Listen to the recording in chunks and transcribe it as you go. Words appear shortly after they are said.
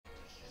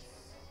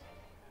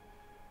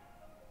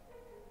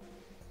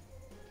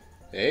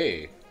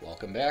Hey,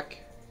 welcome back.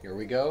 Here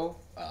we go.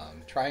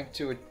 Trying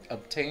to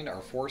obtain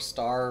our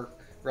 4-star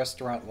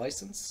restaurant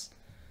license.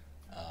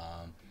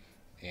 Um,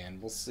 and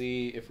we'll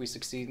see if we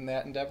succeed in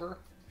that endeavor.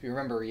 If you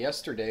remember,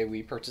 yesterday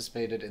we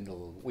participated in the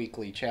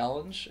weekly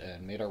challenge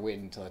and made our way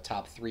into the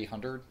top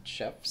 300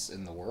 chefs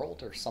in the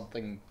world, or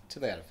something to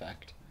that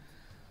effect.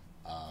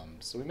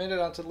 So we made it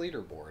onto the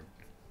leaderboard.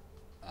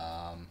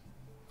 Um,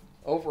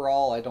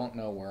 Overall, I don't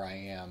know where I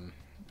am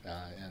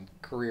in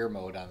career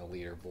mode on the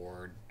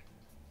leaderboard.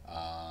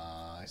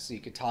 So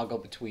you could toggle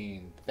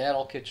between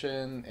Battle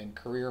Kitchen and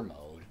Career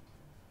Mode.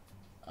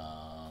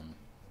 Um,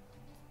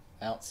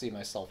 I don't see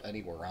myself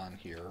anywhere on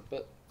here,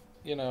 but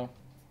you know.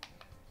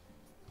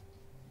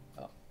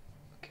 Oh,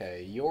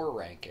 okay, your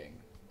ranking.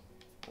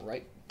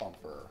 Right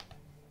bumper.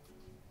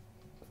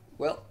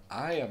 Well,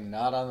 I am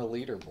not on the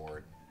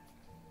leaderboard.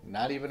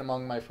 Not even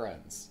among my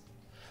friends.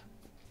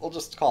 We'll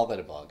just call that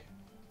a bug.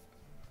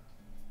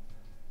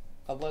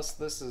 Unless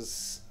this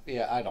is.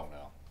 Yeah, I don't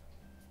know.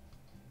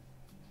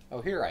 Oh,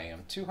 here I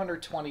am,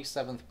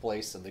 227th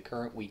place in the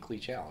current weekly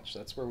challenge.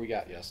 That's where we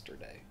got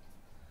yesterday.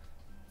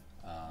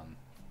 Um,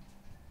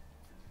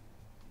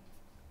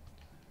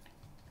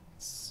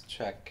 let's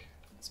check.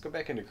 Let's go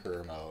back into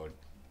career mode.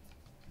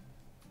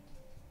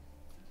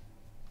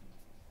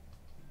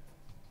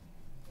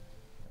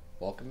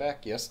 Welcome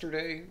back.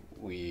 Yesterday,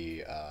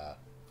 we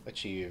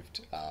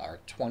achieved our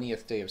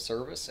 20th day of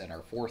service and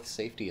our 4th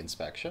safety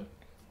inspection.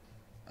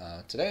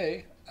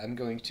 Today, I'm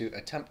going to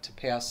attempt to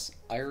pass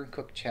Iron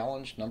Cook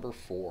Challenge number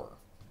 4.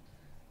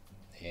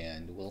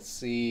 And we'll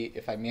see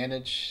if I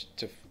manage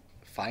to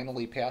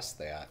finally pass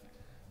that.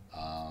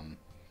 Um,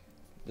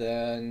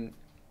 then,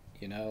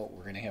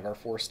 we're going to have our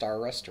 4-star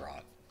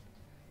restaurant.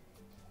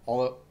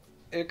 Although,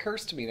 it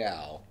occurs to me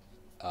now,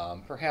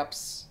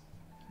 perhaps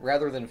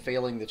rather than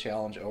failing the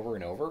challenge over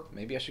and over,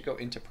 maybe I should go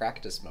into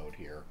practice mode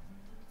here,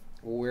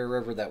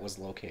 wherever that was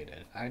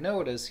located. I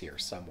know it is here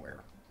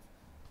somewhere.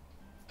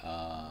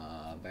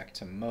 Back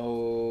to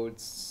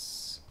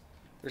modes.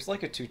 There's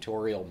like a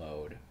tutorial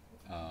mode.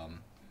 You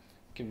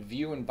can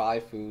view and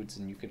buy foods,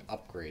 and you can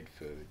upgrade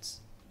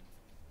foods.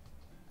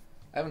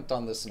 I haven't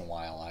done this in a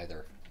while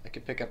either. I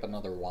could pick up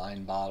another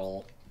wine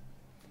bottle.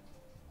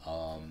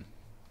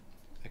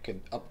 I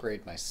could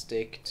upgrade my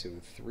steak to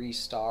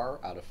 3-star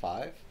out of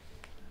 5.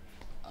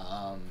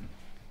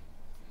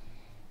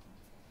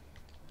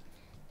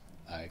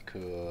 I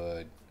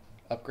could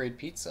upgrade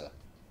pizza.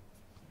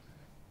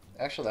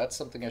 Actually, that's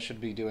something I should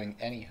be doing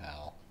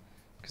anyhow,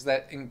 because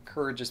that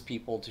encourages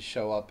people to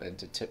show up and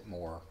to tip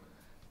more.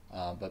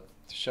 But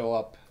to show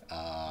up,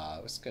 I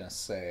was going to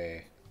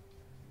say,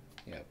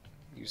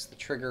 use the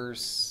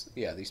triggers.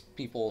 Yeah, these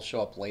people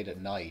show up late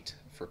at night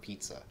for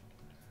pizza.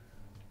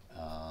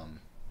 Oh,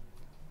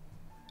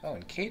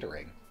 and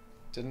catering.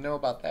 Didn't know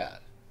about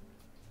that.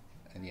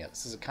 And yeah,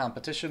 this is a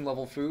competition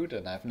level food,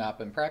 and I've not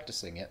been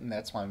practicing it, and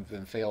that's why I've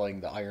been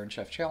failing the Iron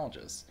Chef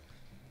challenges.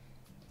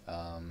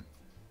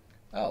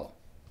 Oh,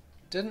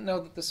 didn't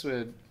know that this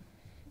would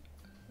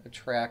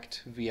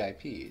attract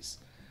VIPs.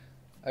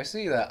 I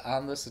see that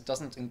on this it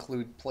doesn't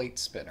include plate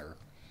spinner,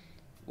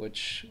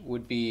 which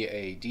would be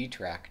a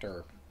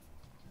detractor,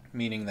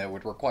 meaning that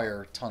would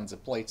require tons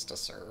of plates to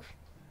serve.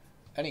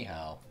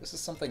 Anyhow, this is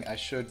something I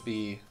should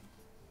be,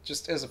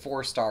 just as a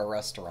 4-star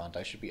restaurant,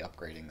 I should be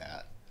upgrading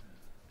that.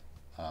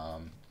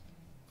 And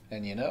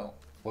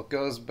what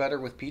goes better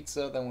with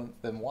pizza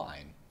than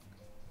wine?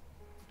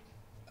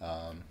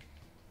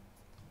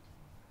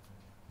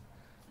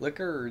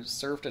 Liquor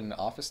served in an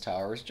office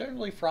tower is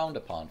generally frowned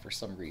upon for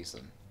some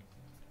reason.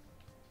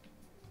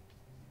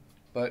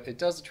 But it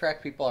does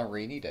attract people on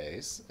rainy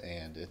days,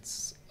 and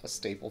it's a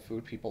staple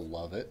food. People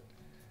love it.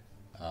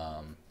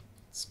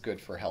 It's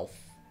good for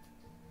health.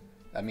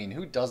 I mean,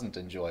 who doesn't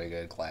enjoy a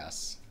good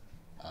glass?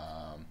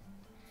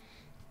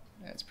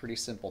 It's pretty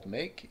simple to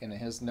make, and it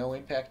has no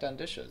impact on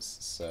dishes.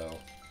 So,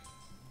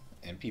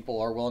 and people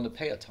are willing to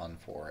pay a ton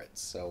for it,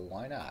 so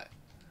why not?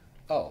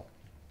 Oh,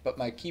 but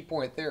my key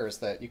point there is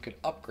that you could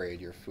upgrade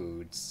your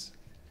foods.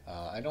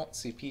 I don't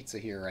see pizza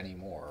here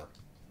anymore.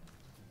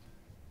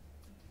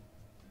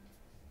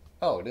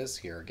 Oh, it is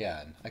here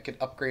again. I could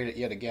upgrade it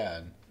yet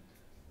again.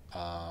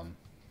 Now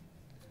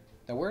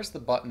where's the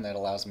button that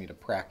allows me to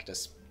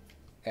practice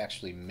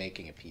actually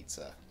making a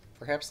pizza?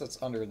 Perhaps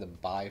that's under the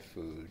buy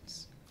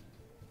foods.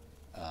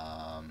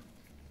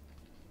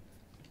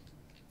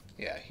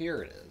 Yeah,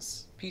 here it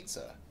is.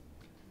 Pizza.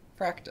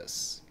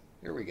 Practice.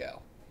 Here we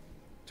go.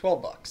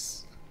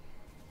 $12.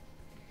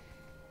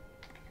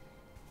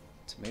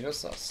 Tomato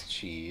sauce,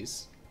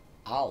 cheese,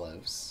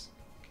 olives.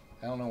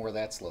 I don't know where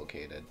that's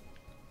located.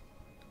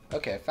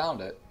 Okay, I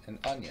found it. And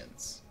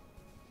onions.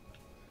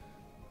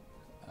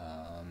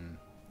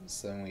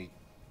 So then we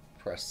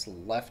press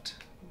left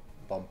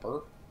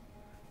bumper.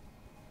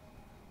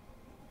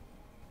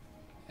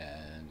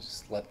 And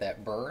just let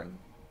that burn.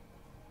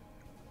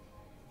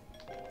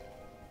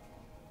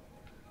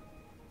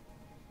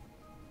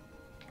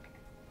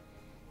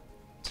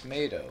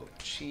 Tomato,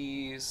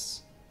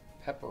 cheese,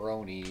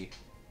 pepperoni.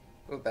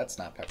 Oh, that's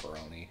not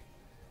pepperoni.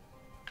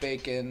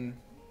 Bacon,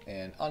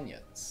 and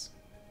onions.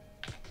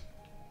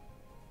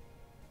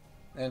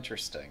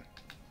 Interesting.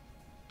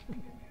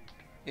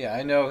 Yeah,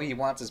 I know he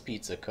wants his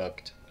pizza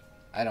cooked.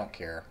 I don't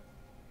care.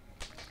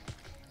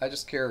 I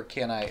just care,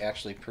 can I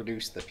actually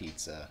produce the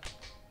pizza?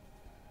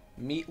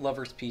 Meat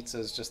Lover's Pizza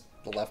is just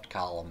the left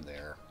column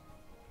there.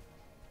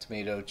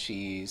 Tomato,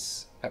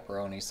 cheese,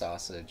 pepperoni,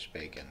 sausage,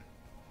 bacon.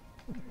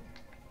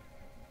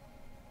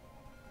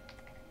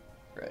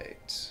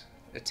 Right.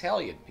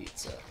 Italian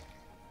pizza.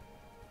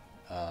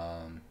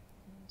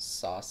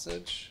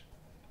 Sausage,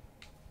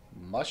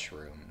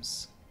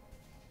 mushrooms,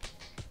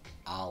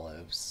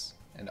 olives,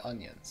 and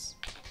onions.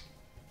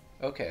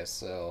 Okay,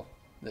 so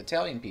the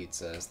Italian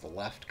pizza is the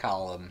left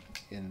column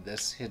in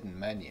this hidden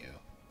menu,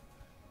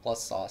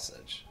 plus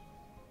sausage.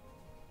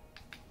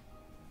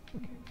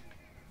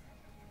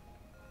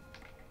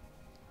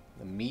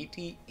 The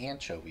meaty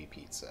anchovy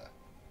pizza.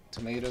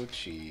 Tomato,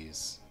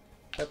 cheese,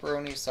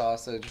 pepperoni,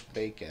 sausage,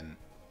 bacon,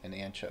 and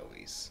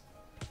anchovies.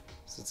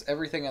 So it's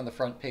everything on the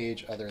front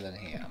page other than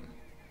ham.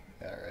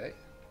 Alright.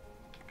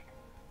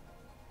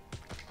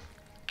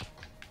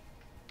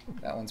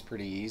 That one's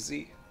pretty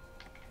easy.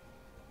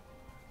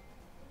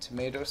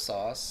 Tomato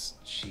sauce,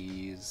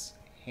 cheese,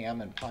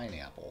 ham, and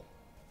pineapple.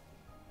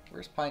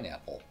 Where's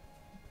pineapple?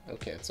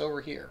 Okay, it's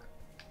over here.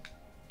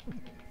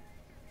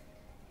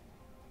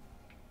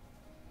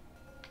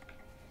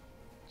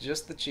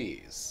 Just the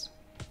cheese.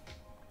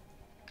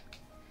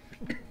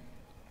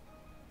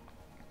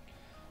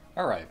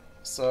 Alright,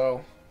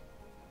 so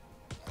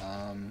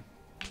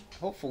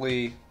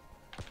hopefully,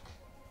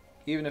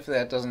 even if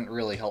that doesn't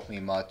really help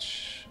me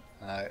much,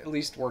 at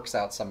least works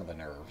out some of the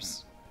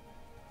nerves.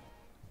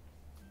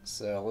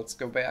 So let's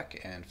go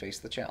back and face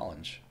the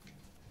challenge.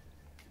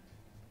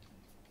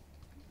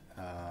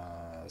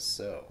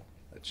 So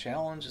the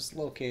challenge is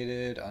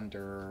located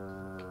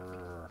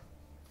under...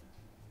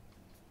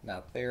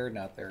 Not there,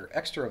 not there.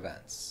 Extra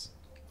events.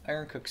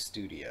 Iron Cook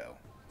Studio.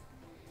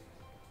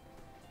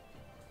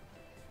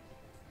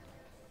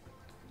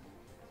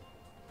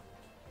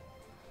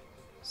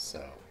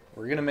 So,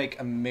 we're going to make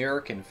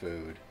American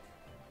food.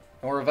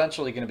 And we're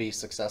eventually going to be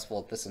successful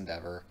at this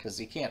endeavor, because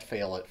you can't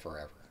fail it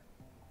forever.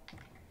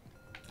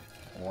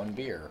 1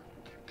 beer.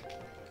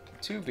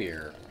 2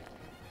 beer.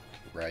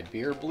 Red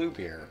beer, blue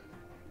beer.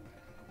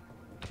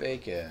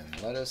 Bacon,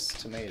 lettuce,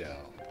 tomato.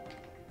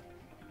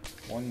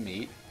 1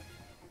 meat.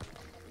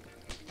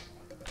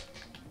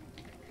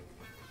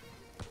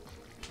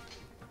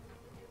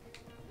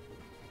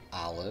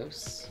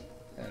 Olives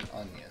and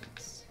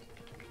onions.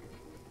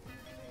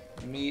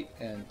 Meat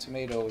and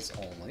tomatoes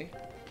only.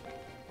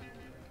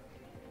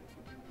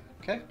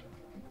 Okay,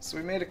 so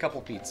we made a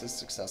couple pizzas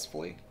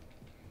successfully.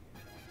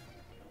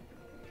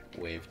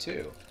 Wave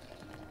 2.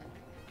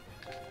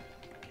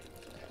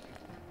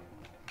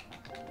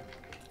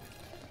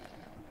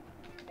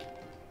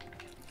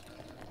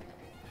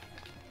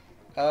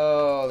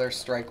 Oh, there's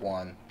strike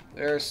 1.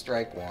 There's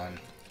strike 1.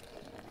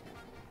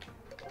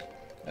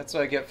 That's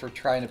what I get for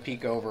trying to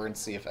peek over and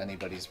see if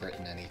anybody's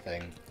written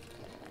anything.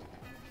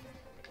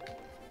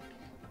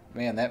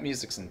 Man, that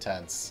music's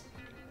intense.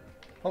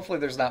 Hopefully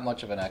there's not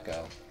much of an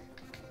echo.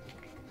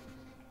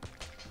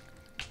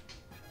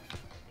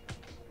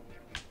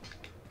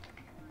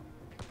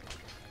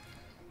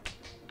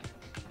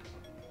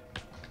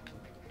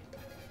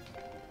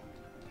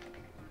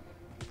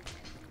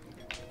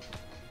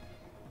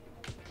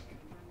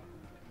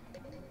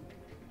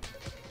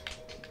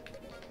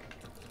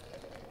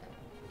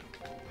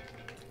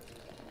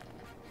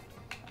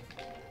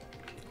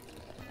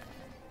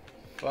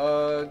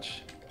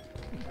 Fudge.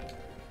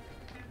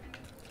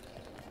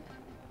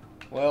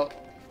 Well,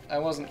 I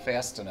wasn't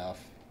fast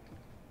enough.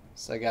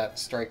 So I got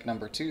strike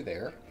number 2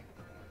 there.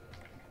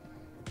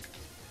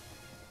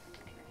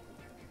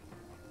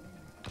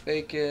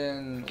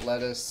 Bacon,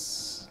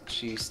 lettuce,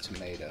 cheese,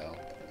 tomato.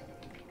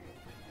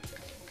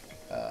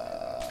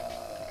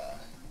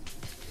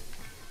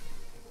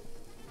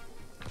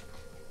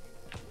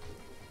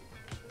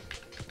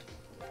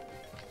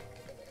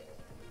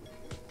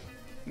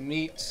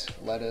 Meat,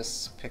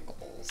 lettuce,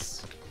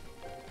 pickles.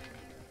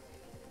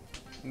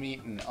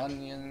 Meat and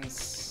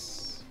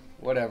onions.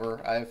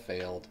 Whatever, I've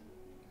failed.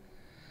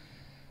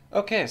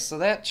 Okay, so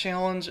that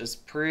challenge is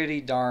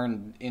pretty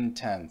darn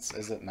intense,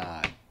 is it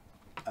not?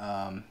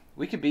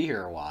 We could be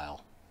here a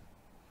while.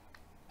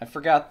 I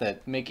forgot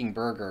that making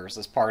burgers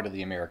is part of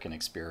the American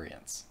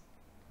experience.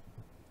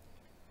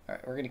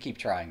 Alright, we're gonna keep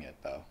trying it,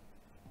 though.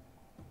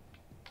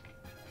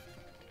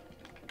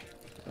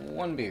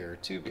 1 beer,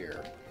 2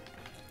 beer.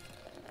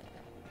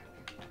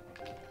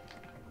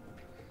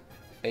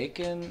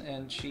 Bacon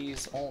and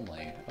cheese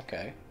only.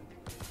 Okay.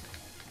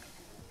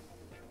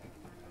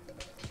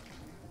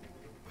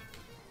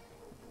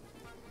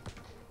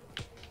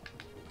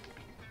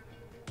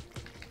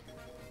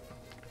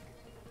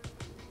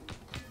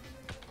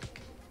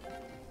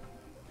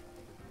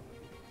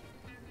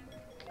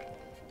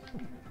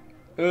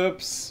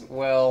 Oops.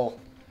 Well,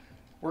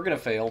 we're gonna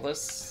fail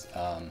this.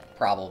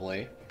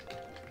 Probably.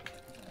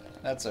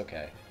 That's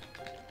okay.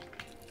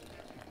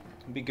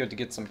 It'd be good to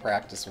get some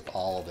practice with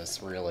all of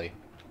this, really.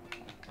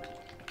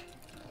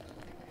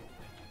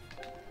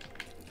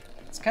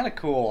 It's kind of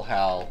cool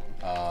how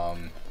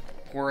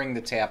pouring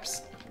the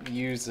taps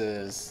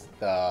uses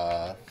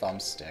the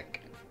thumbstick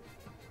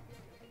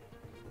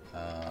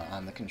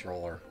on the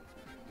controller.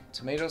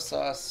 Tomato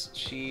sauce,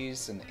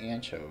 cheese, and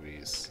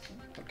anchovies.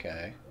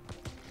 Okay.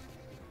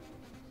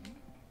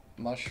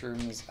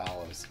 Mushrooms,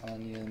 olives,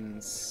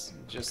 onions,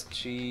 just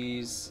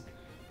cheese,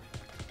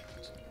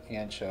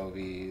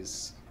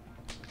 anchovies.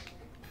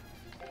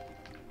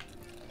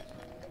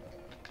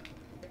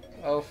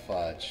 Oh,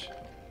 fudge.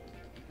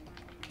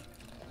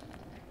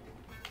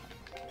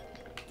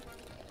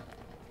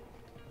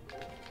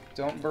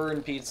 Don't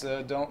burn,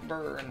 pizza, don't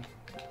burn.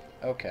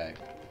 Okay.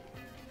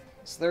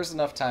 So there's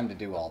enough time to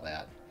do all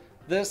that.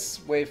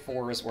 This, wave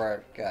 4, is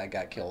where I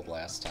got killed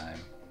last time.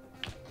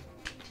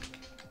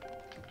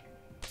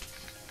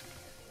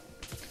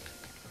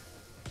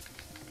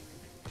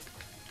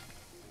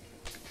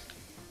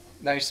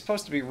 Now, you're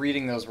supposed to be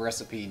reading those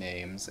recipe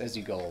names as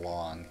you go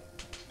along.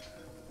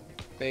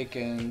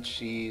 Bacon,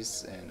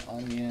 cheese, and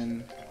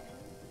onion.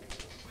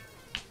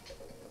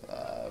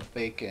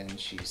 Bacon,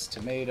 cheese,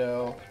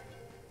 tomato.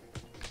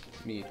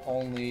 Meat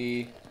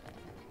only.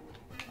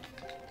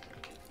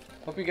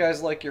 Hope you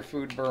guys like your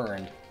food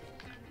burned.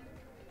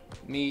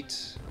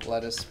 Meat,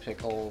 lettuce,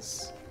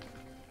 pickles.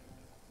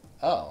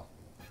 Oh.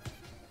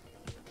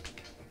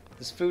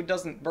 This food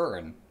doesn't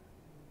burn.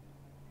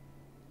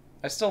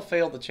 I still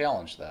failed the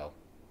challenge, though.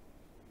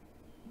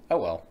 Oh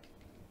well.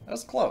 That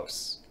was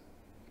close.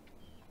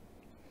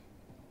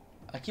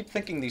 I keep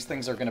thinking these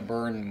things are going to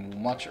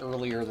burn much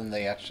earlier than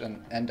they actually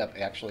end up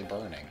actually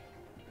burning.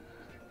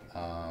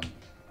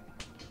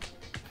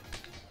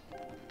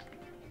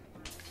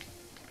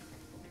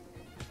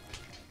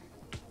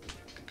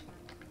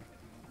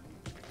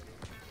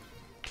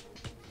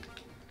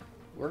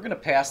 We're going to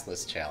pass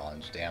this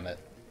challenge, damn it.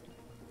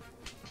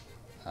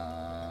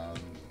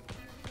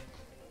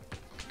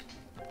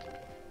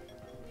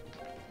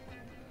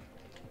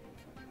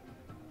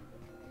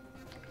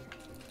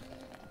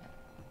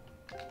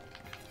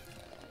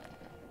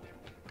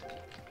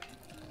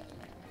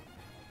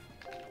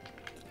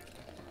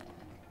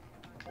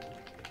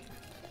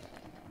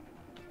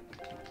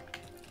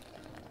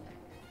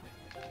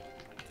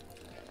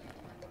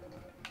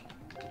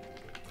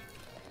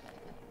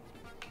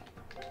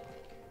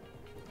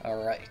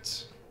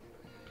 Alright.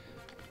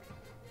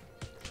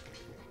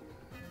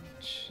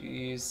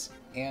 Cheese,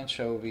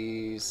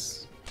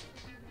 anchovies,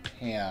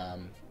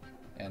 ham,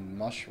 and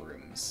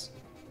mushrooms.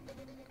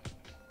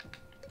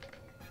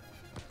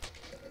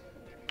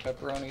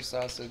 Pepperoni,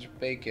 sausage,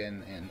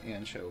 bacon, and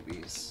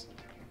anchovies.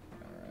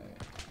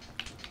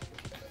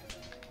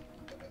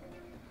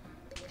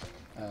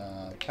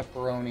 Alright.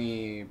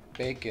 Pepperoni,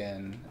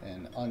 bacon,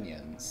 and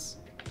onions.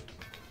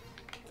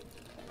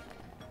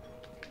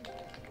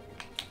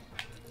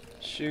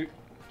 Shoot.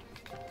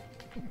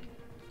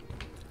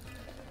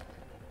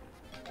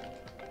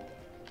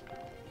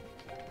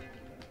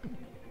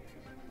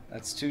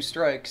 That's 2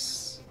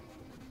 strikes.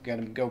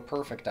 Gotta go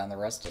perfect on the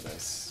rest of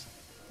this.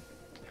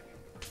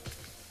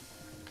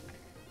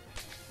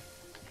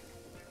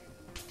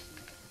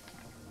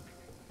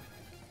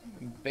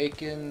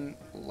 Bacon,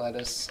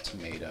 lettuce,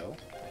 tomato.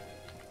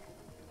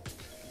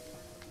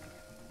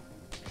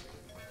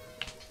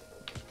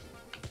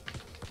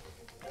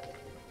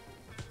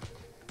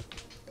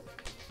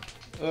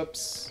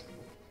 Oops.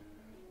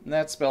 And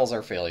that spells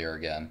our failure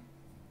again.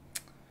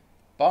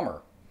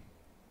 Bummer.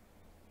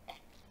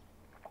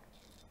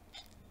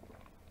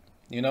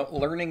 You know,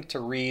 learning to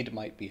read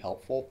might be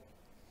helpful.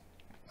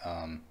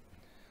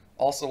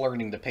 Also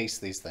learning to pace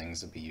these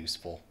things would be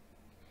useful.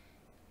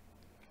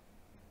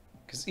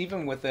 Because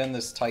even within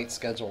this tight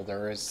schedule,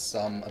 there is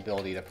some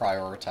ability to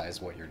prioritize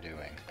what you're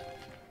doing.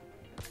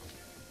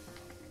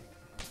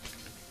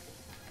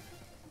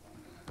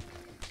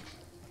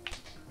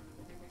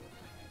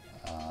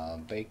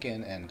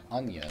 Bacon and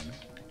onion.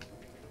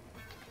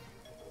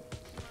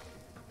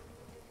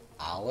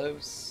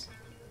 Olives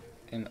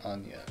and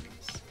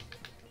onions.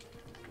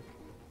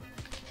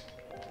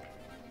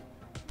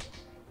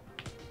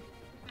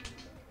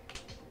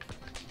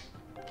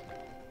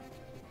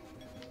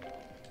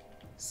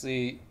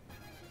 See,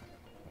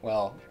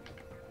 well,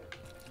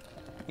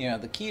 you know,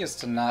 the key is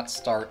to not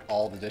start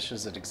all the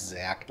dishes at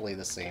exactly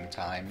the same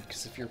time,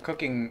 because if you're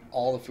cooking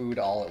all the food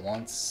all at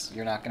once,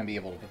 you're not going to be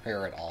able to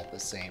prepare it all at the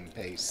same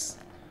pace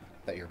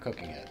that you're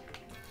cooking it.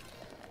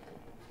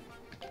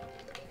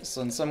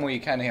 So in some way you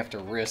kind of have to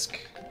risk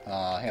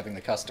having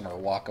the customer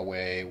walk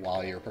away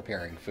while you're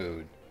preparing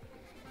food.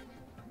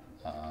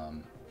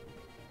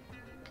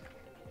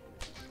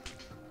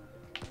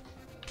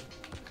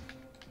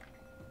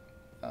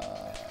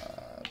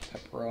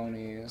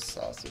 Pepperoni,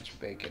 sausage,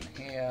 bacon,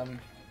 ham,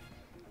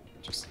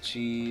 just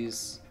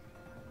cheese,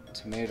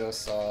 tomato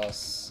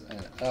sauce,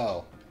 and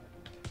oh,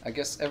 I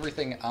guess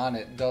everything on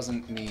it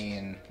doesn't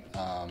mean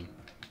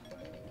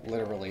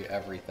literally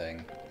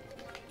everything.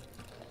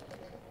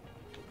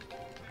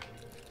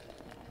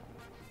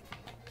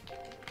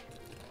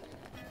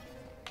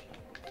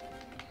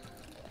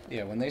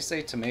 Yeah, when they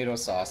say tomato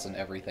sauce and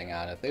everything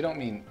on it, they don't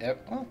mean...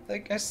 well, I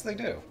guess they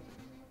do.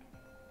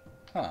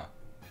 Huh.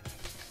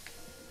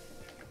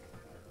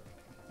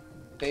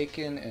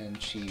 Bacon and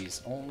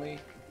cheese only.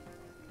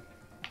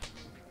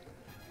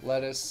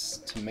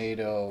 Lettuce,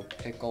 tomato,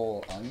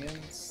 pickle,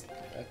 onions?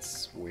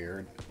 That's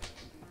weird.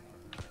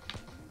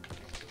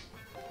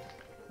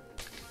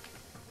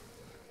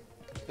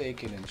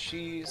 Bacon and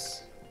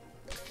cheese.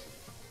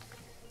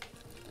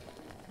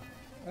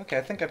 Okay,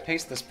 I think I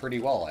paced this pretty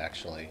well,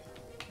 actually.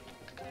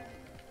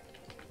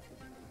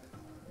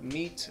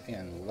 Meat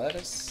and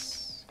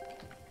lettuce.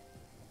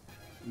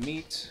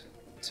 Meat,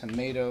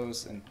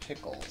 tomatoes, and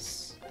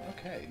pickles.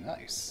 Okay,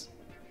 nice.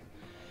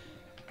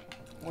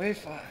 Wave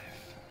 5.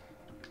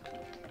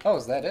 Oh,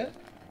 is that it?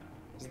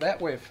 Is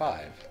that wave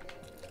 5?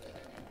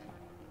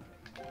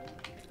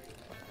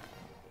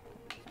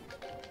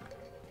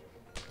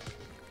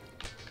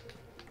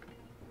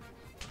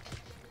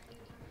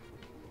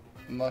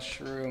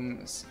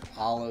 Mushrooms,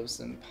 olives,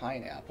 and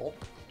pineapple.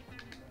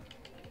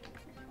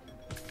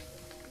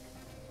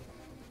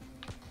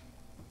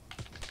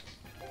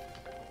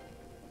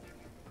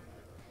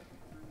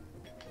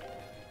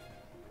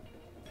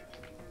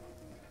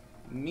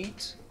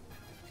 Meat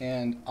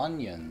and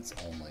onions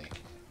only.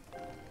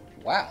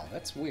 Wow,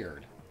 that's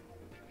weird.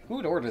 Who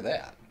would order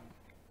that?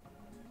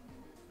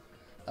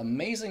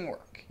 Amazing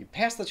work. You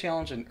passed the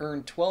challenge and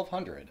earned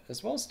 1,200,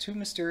 as well as 2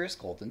 mysterious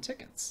golden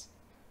tickets.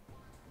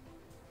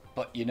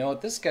 But you know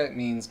what this guy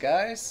means,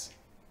 guys?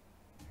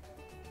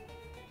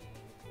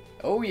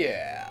 Oh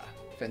yeah!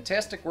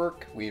 Fantastic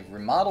work. We've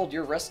remodeled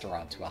your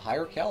restaurant to a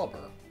higher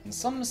caliber, and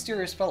some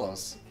mysterious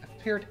fellows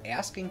appeared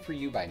asking for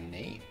you by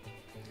name.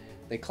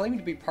 They claim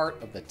to be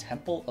part of the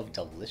Temple of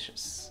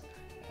Delicious,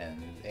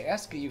 and they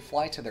ask that you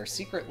fly to their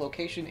secret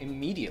location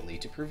immediately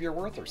to prove your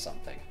worth or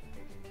something.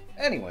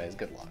 Anyways,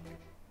 good luck.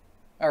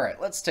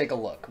 Alright, let's take a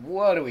look.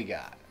 What do we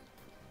got?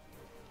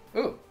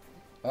 Ooh.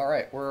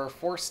 Alright, we're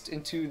forced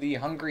into the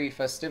hungry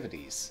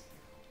festivities.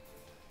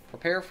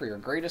 Prepare for your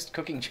greatest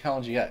cooking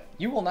challenge yet.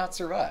 You will not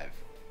survive.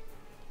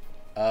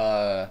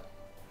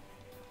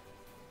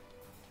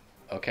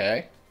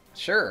 Okay.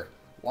 Sure.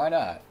 Why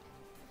not?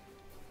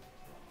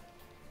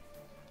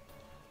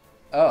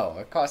 Oh,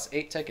 it costs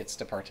 8 tickets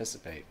to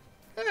participate.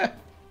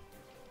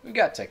 We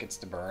got tickets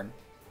to burn.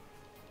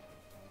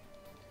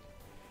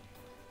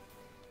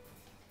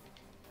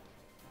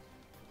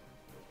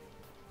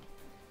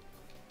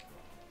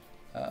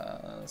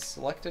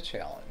 Select a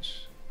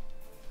challenge.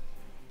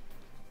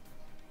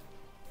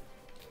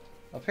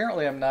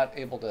 Apparently I'm not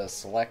able to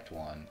select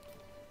one.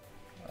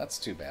 That's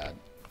too bad.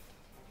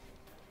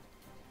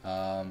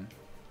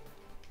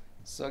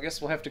 So I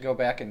guess we'll have to go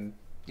back and,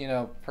 you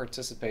know,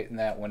 participate in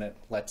that when it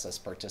lets us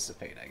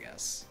participate, I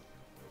guess.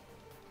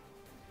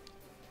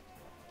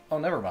 Oh,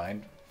 never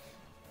mind.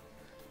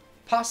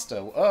 Pasta.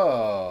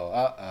 Oh,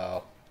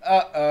 uh-oh.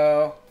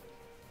 Uh-oh.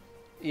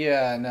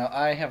 Yeah, no,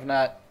 I have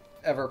not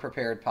ever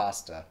prepared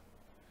pasta.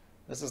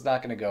 This is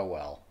not going to go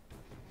well.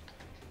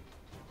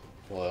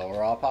 Boil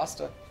raw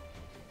pasta.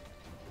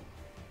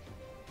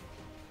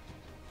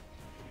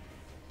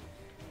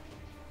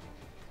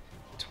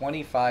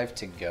 $25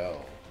 to go.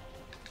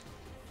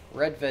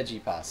 Red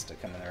veggie pasta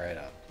coming right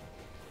up.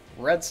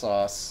 Red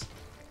sauce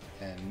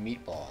and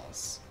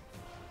meatballs.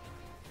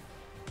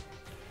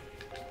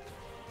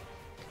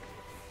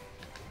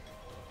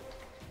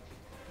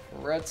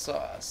 Red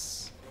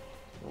sauce.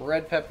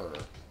 Red pepper.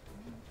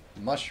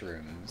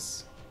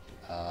 Mushrooms.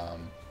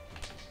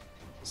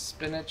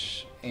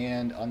 Spinach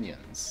and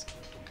onions.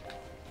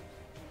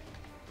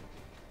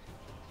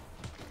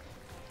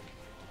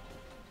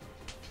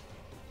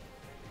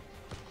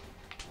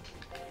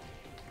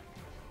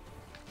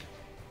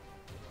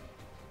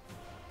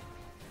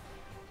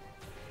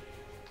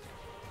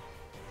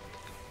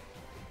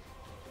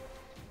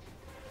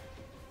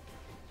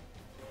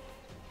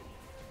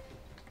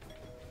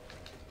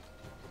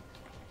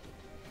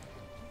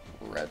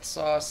 Red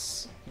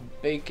sauce,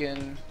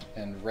 bacon,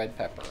 and red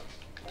pepper.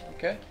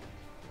 Okay.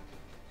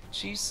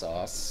 Cheese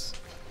sauce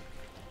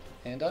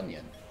and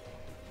onion.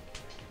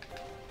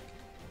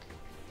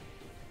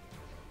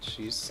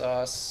 Cheese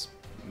sauce,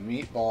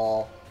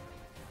 meatball,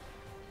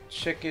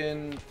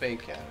 chicken,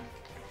 bacon.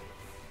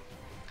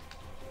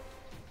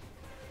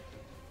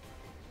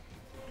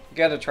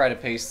 Gotta try to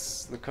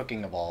pace the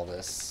cooking of all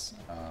this.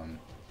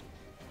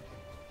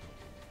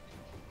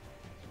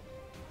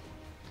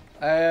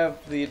 I have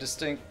the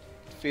distinct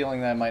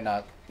feeling that I might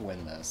not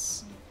win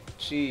this.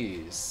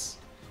 Cheese,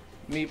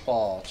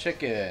 meatball,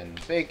 chicken,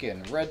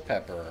 bacon, red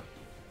pepper,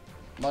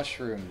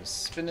 mushrooms,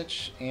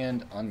 spinach,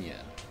 and onion.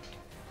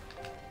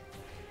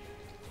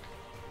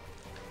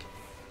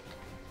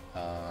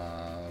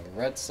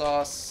 Red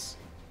sauce,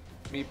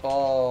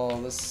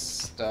 meatball, this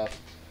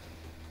stuff.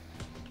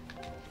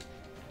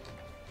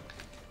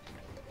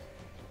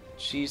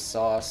 Cheese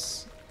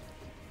sauce,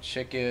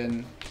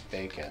 chicken,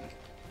 bacon.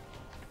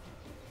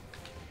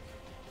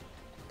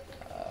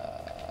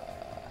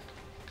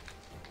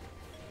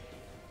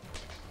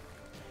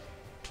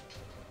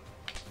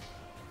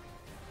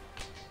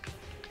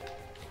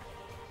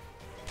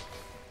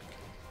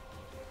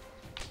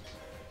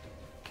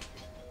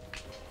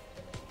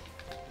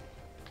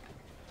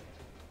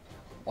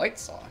 Light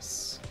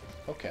sauce.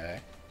 Okay.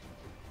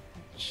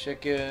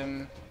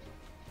 Chicken,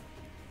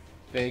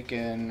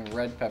 bacon,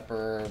 red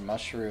pepper,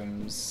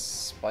 mushrooms,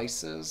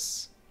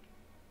 spices.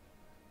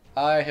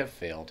 I have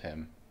failed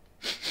him.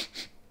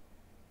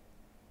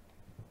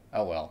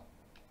 Oh well.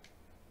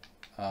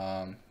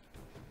 Oh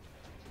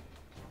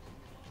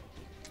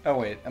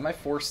wait, am I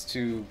forced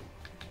to...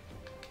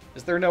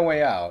 Is there no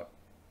way out?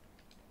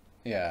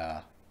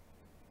 Yeah.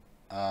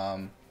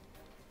 The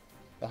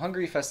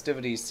hungry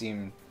festivities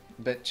seem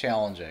a bit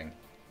challenging.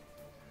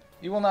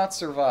 You will not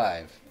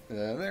survive.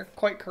 They're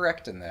quite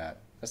correct in that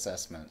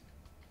assessment.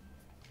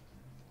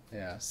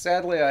 Yeah,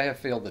 sadly I have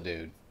failed the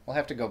dude. We'll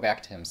have to go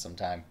back to him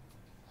sometime.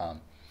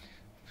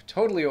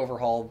 Totally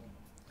overhauled.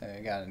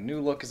 Got a new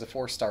look as a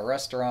 4-star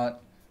restaurant.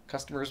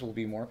 Customers will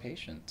be more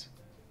patient.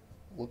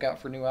 Look out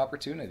for new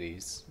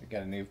opportunities. We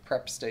got a new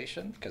prep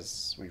station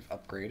because we've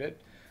upgraded.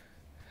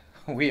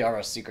 We are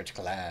a secret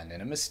clan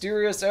in a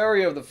mysterious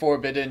area of the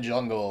Forbidden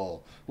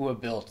Jungle who have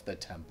built the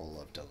Temple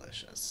of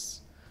Delicious.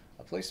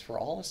 A place for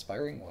all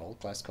aspiring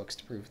world-class cooks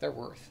to prove their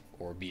worth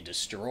or be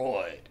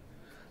destroyed.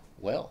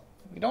 Well,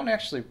 we don't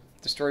actually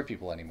destroy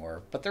people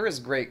anymore, but there is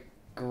great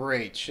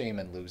shame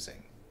in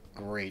losing.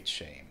 Great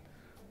shame.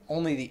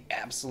 Only the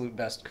absolute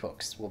best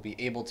cooks will be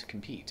able to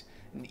compete,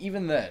 and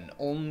even then,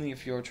 only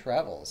if your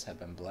travels have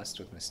been blessed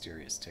with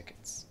mysterious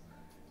tickets.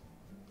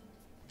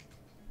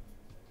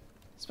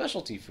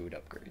 Specialty food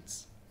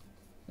upgrades.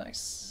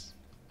 Nice.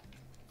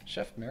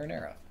 Chef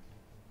Marinara.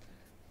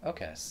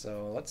 Okay,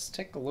 so let's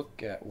take a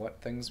look at what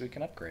things we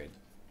can upgrade.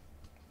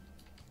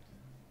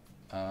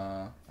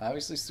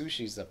 Obviously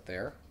sushi's up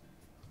there.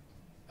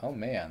 Oh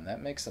man,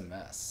 that makes a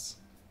mess.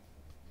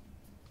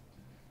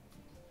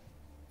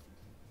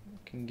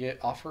 Can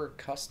offer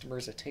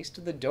customers a taste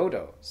of the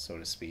dodo, so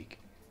to speak.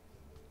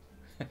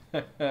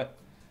 That's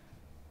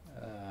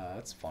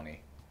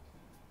funny.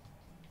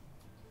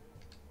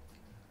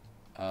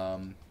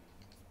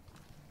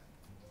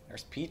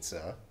 There's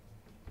pizza.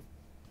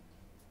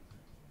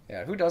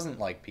 Yeah, who doesn't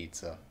like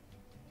pizza?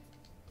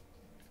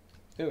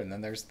 Ooh, and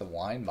then there's the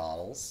wine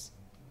bottles.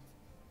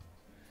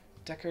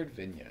 Deckard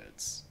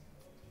Vineyards.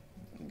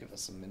 Give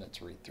us a minute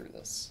to read through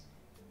this.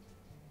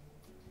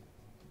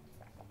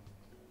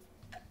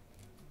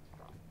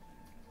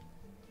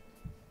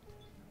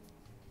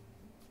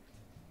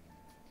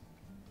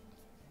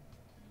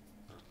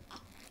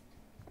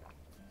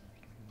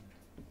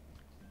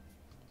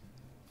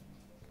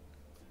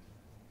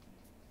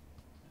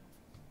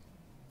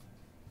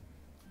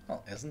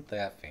 Well, isn't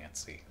that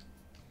fancy?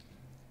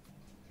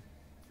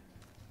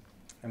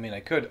 I mean, I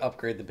could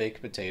upgrade the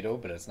baked potato,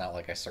 but it's not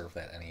like I serve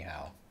that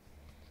anyhow.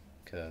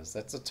 Because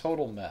that's a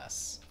total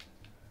mess.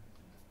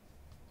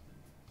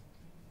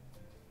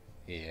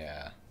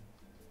 Yeah.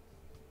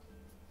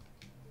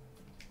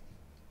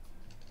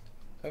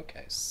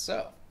 Okay,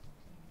 so.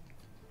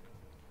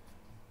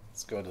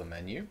 Let's go to the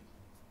menu.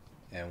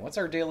 And what's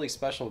our daily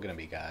special going to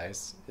be,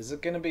 guys? Is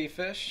it going to be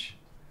fish?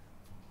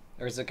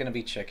 Or is it going to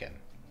be chicken?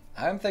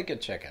 I'm thinking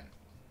chicken.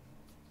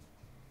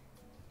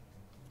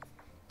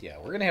 Yeah,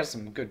 we're going to have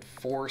some good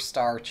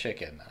 4-star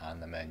chicken on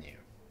the menu.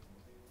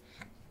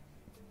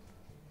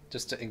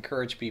 Just to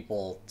encourage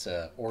people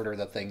to order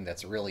the thing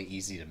that's really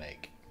easy to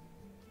make.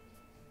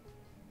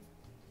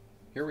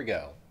 Here we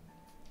go.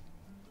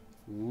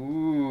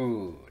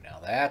 Ooh, now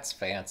that's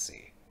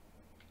fancy.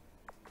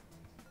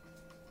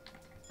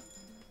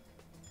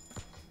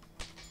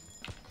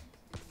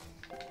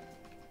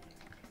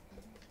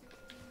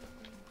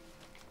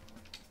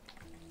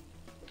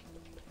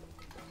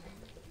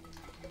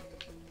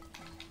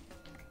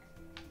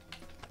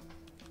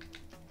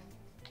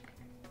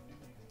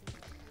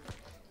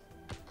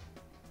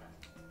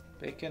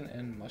 Bacon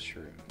and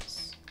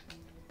mushrooms.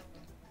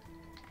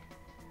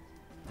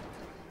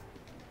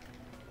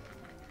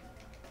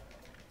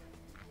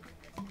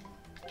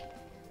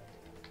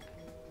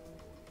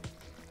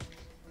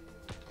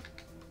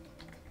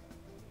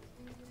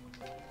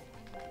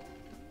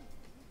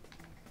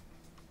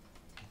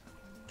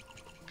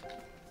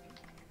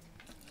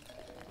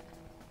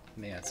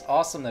 Man, it's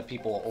awesome that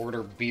people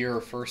order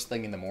beer first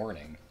thing in the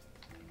morning.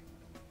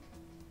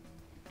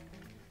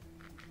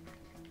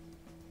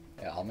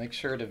 Yeah, I'll make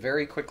sure to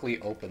very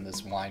quickly open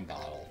this wine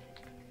bottle.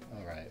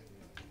 Alright.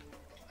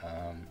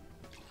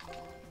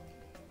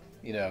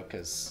 You know,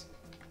 because...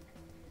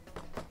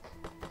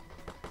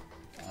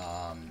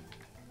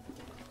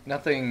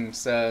 nothing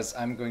says,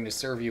 I'm going to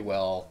serve you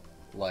well,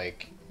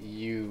 like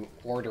you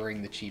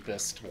ordering the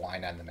cheapest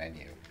wine on the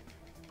menu.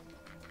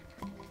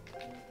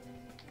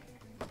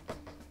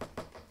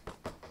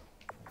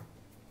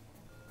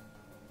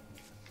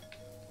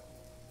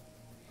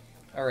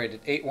 Alright,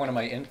 it ate one of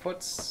my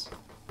inputs.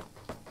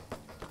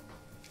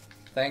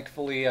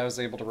 Thankfully, I was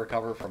able to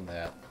recover from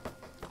that.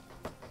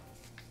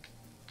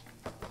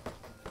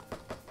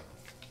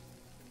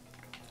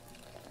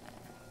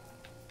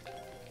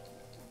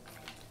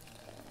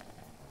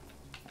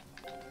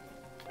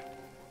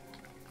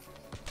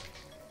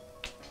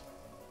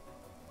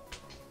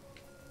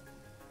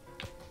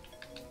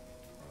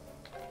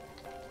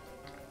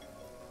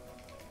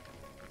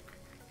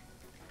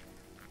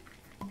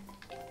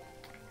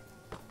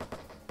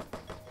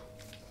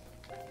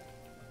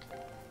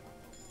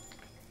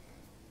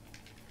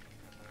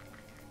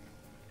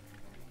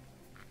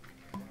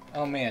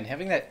 Oh man,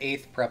 having that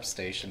 8th prep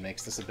station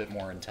makes this a bit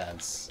more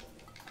intense.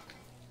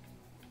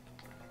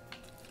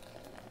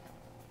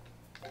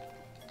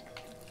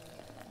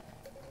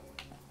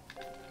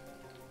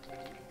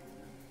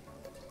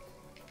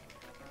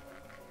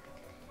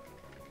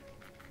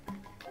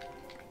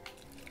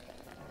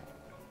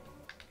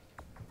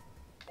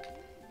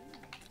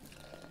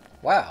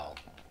 Wow.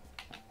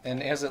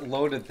 And as it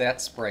loaded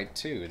that sprite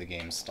too, the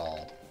game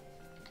stalled.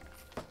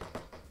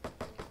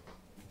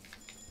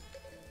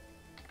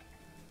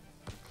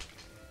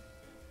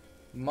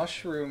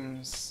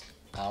 Mushrooms,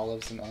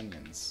 olives, and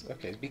onions.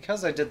 Okay,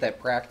 because I did that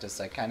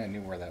practice, I kind of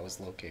knew where that was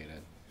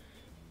located.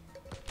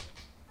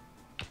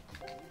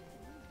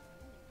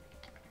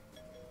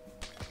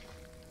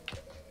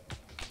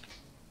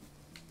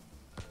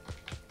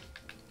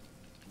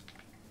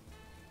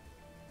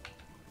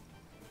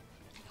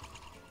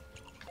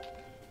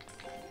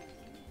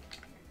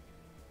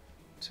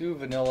 Two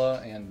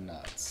vanilla and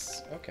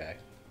nuts. Okay.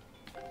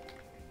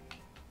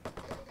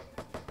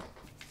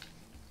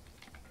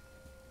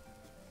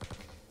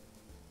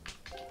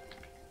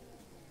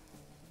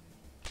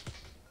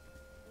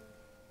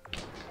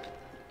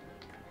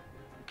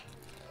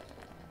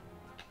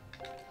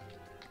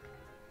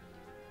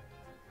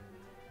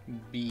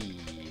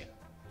 B.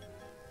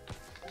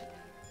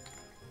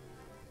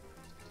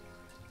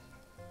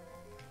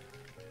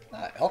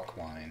 Ah, elk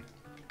wine.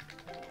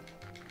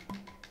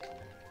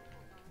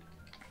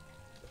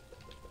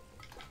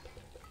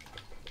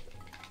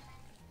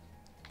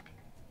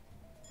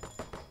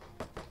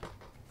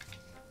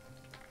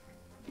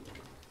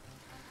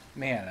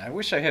 Man, I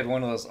wish I had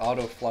one of those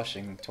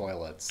auto-flushing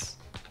toilets.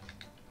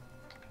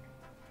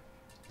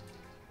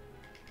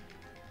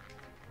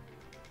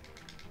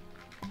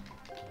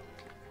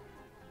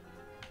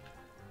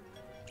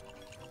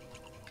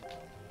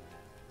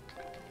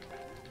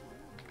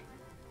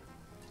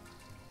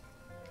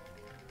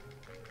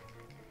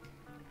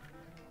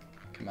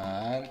 Come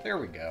on, there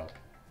we go.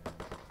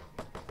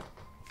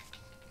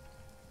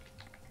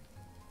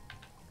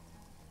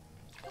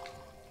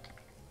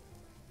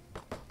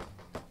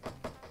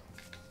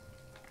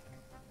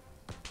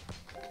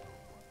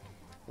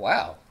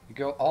 Wow, you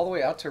go all the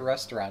way out to a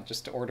restaurant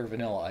just to order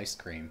vanilla ice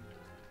cream.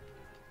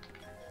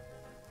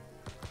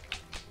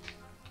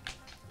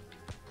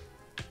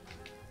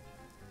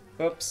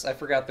 Oops, I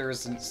forgot there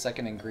was a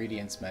second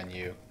ingredients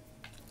menu.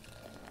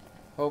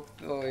 Hope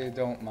they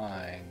don't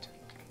mind.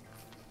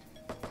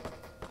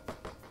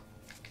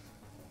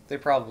 They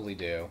probably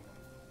do.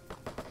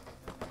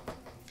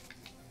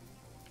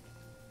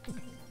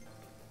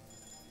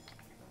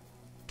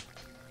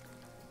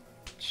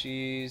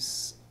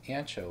 Cheese,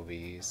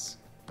 anchovies,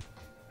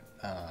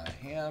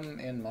 ham,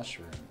 and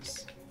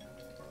mushrooms.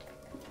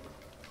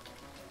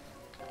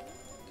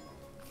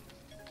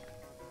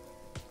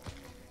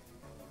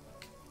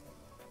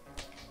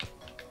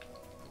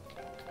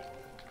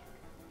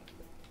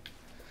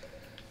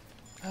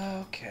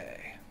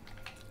 Okay.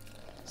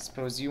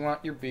 Suppose you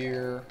want your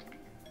beer.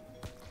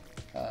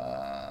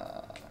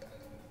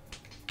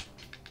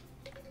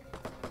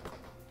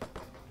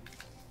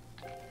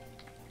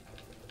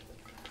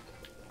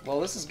 Well,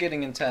 this is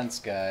getting intense,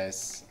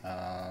 guys.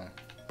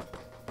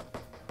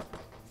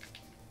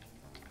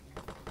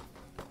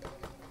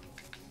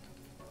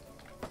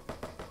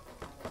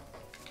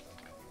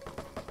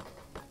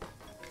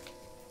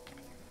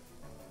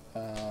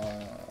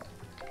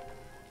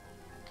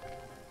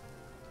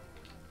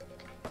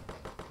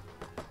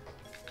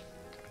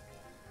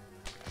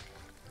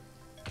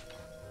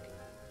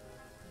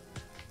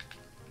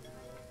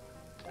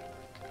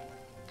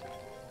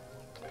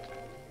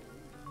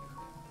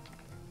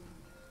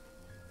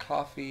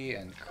 Coffee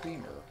and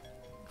creamer.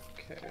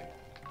 Okay.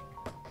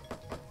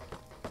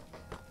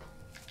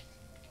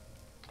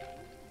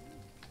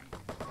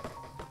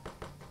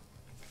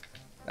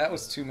 That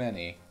was too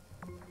many.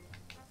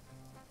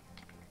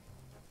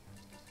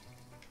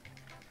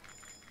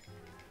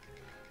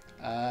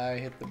 I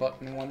hit the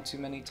button one too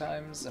many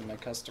times, and my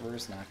customer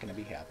is not going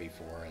to be happy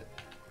for it.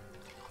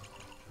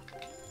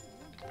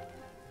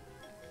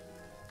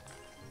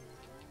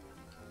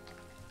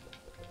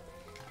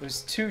 It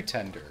was too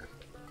tender.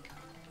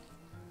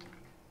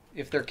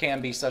 If there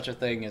can be such a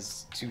thing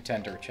as too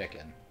tender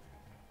chicken.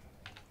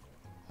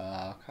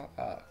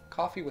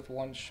 Coffee with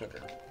 1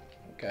 sugar.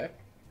 Okay,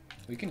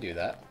 we can do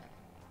that.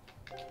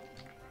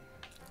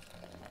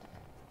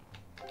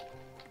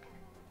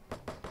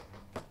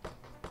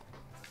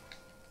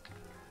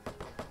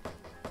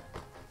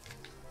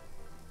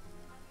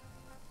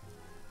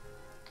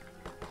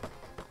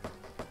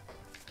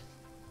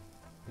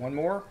 One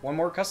more? One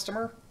more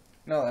customer?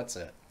 No, that's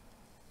it.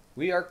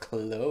 We are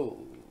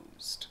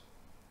closed.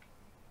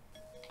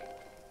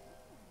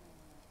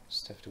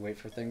 Just have to wait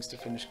for things to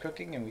finish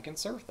cooking and we can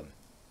serve them.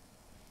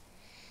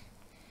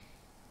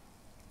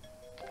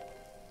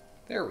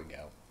 There we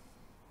go.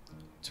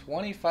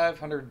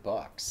 2,500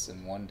 bucks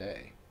in one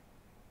day.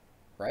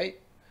 Right?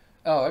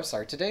 Oh, I'm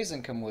sorry. Today's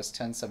income was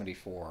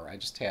 1074. I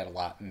just had a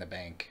lot in the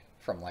bank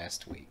from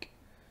last week.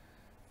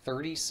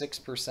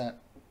 36%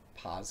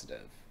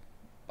 positive.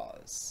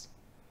 cause.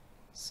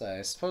 So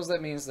I suppose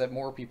that means that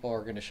more people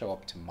are going to show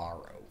up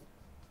tomorrow.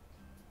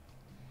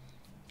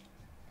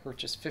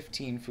 Purchase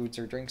 15 foods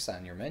or drinks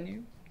on your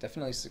menu.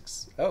 Definitely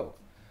six. Oh.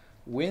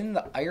 Win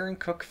the Iron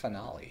Cook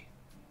finale.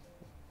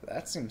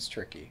 That seems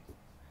tricky.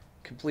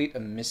 Complete a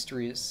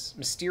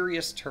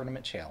mysterious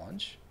tournament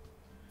challenge.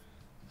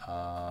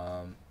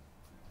 Yeah,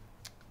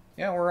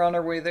 we're on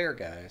our way there,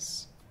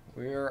 guys.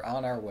 We're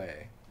on our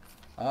way.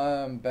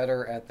 I'm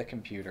better at the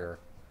computer.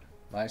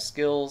 My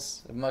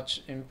skills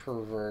much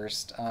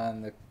improved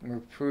on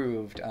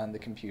the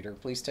computer.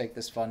 Please take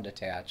this fund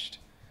attached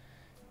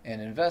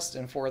and invest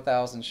in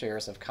 4,000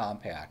 shares of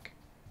Compaq.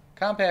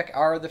 Compaq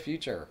are the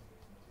future.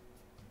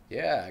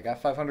 Yeah, I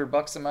got 500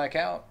 bucks in my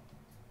account.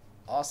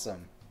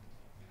 Awesome.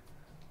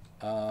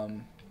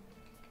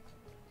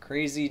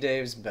 Crazy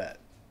Dave's bet.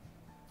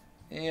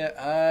 Yeah,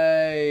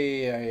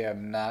 I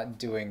am not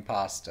doing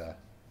pasta.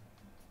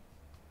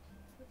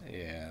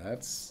 Yeah,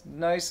 that's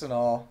nice and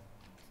all.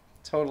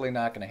 Totally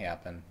not gonna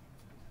happen.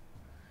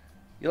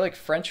 You like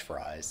French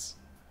fries?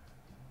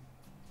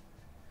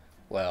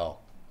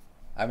 Well,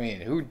 I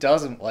mean, who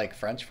doesn't like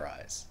French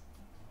fries?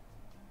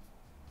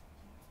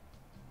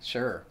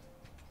 Sure.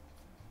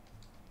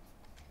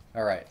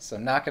 Alright, so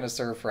I'm not gonna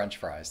serve French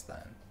fries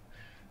then.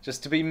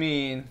 Just to be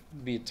mean,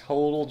 be a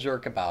total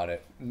jerk about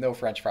it, no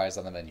French fries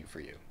on the menu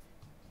for you.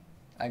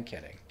 I'm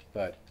kidding,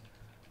 but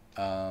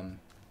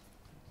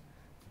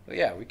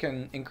yeah, we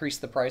can increase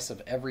the price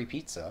of every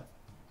pizza.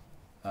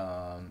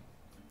 Let's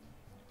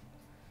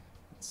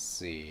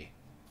see.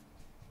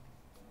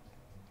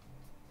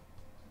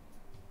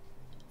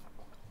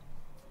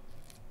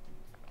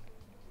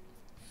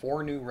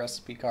 Four new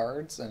recipe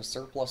cards and a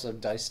surplus of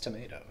diced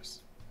tomatoes.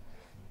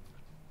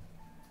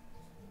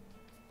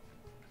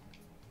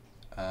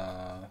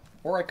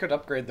 Or I could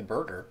upgrade the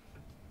burger.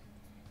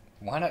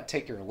 Why not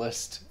take your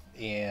list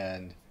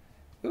and...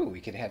 Ooh,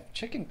 we could have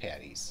chicken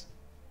patties.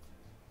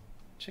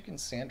 Chicken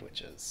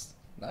sandwiches.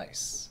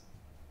 Nice.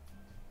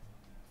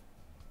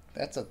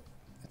 That's a...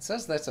 It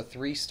says that's a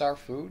 3-star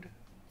food?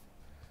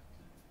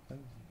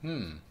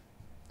 I'm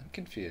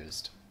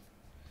confused.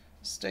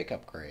 Steak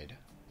upgrade.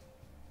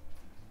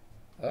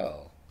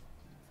 Oh.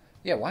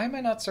 Yeah, why am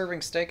I not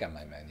serving steak on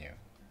my menu?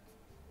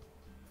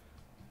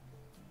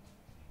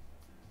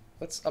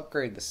 Let's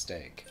upgrade the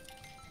steak.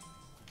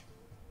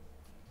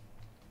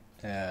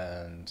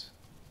 And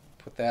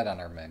put that on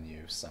our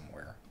menu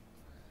somewhere.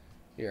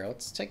 Here,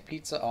 let's take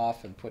pizza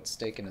off and put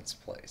steak in its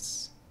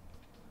place.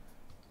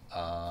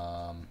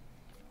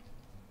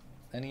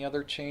 Any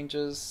other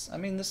changes? I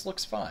mean, this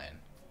looks fine.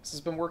 This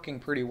has been working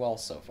pretty well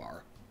so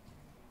far.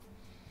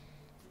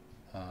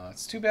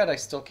 It's too bad I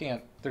still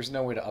can't... There's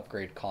no way to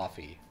upgrade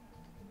coffee.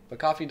 But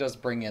coffee does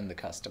bring in the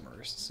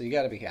customers, so you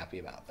gotta be happy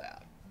about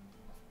that.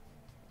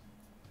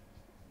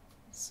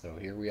 So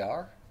here we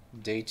are.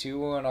 Day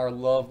 2 in our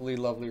lovely,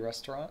 lovely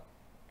restaurant.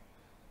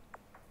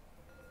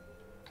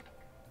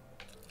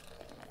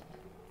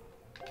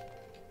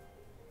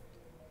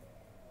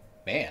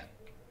 Man,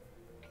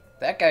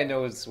 that guy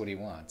knows what he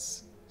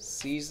wants.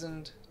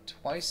 Seasoned,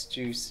 twice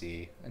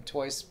juicy, and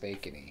twice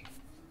bacony.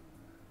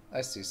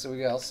 I see, so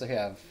we also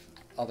have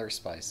other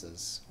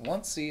spices.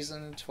 Once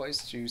seasoned,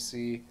 twice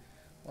juicy,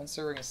 one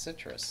serving of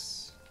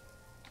citrus.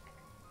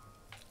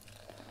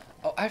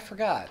 Oh, I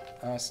forgot.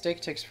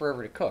 Steak takes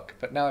forever to cook,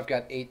 but now I've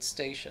got 8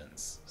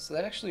 stations. So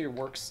that actually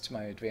works to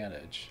my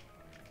advantage.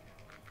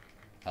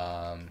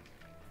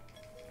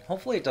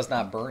 Hopefully it does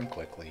not burn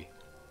quickly.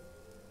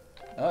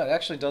 Oh, it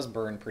actually does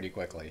burn pretty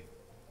quickly.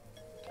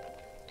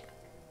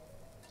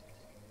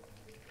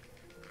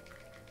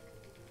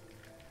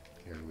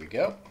 Here we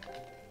go.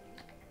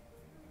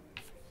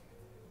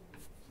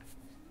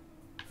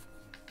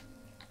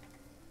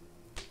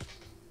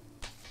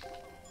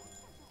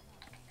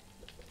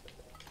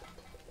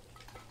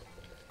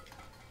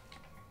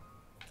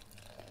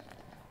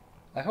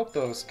 I hope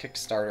those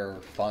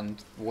Kickstarter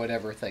fund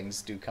whatever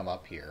things do come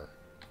up here.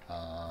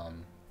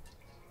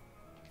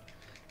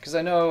 Because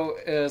I know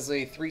as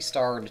a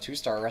 3-star and a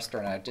 2-star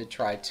restaurant, I did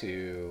try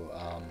to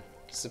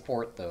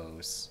support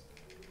those.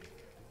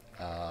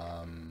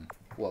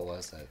 What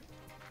was it?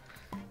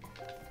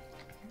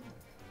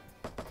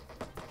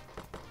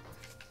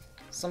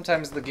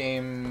 Sometimes the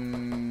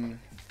game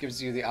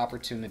gives you the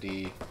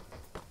opportunity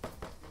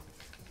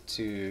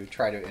to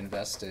try to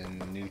invest in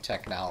new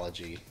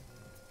technology.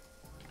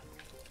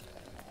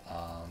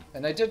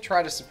 And I did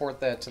try to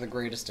support that to the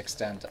greatest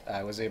extent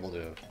I was able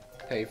to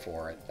pay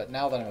for it, but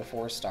now that I'm a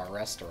 4-star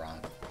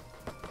restaurant,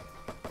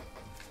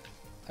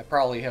 I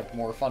probably have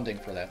more funding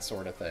for that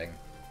sort of thing.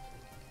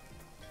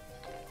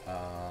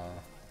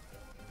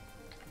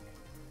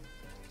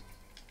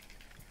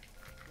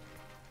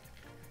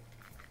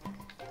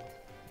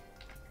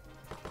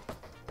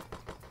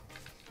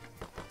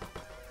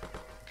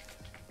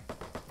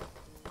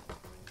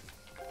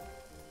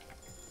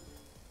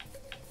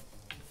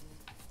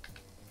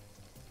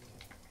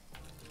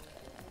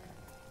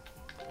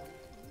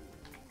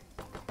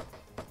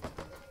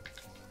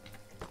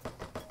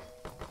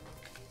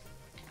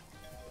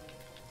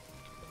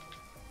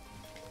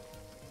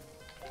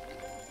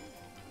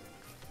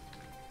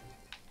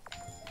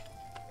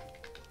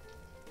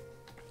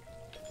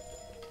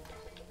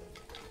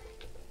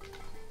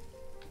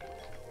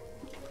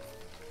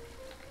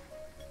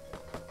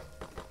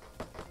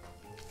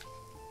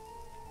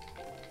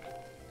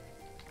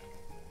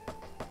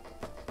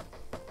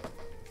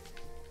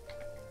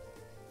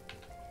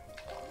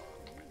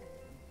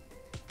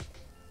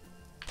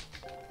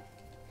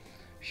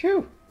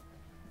 Phew!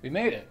 We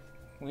made it.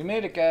 We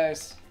made it,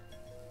 guys.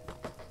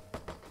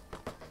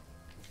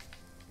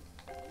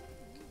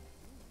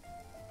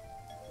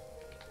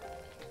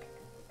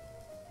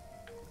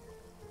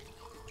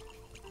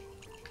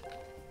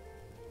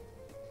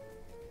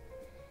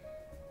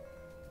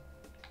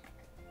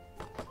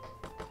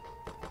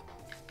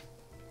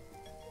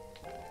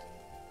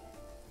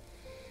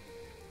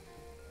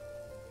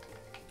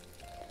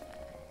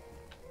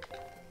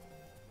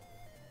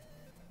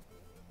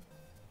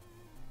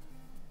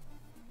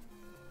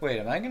 Wait,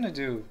 am I gonna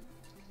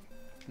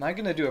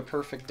do a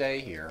perfect day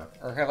here?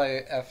 Or have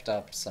I effed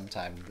up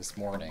sometime this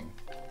morning?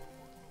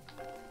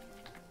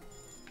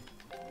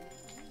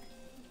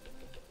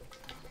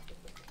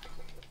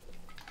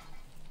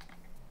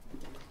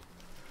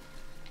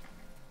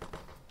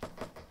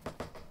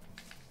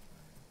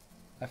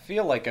 I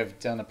feel like I've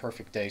done a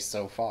perfect day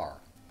so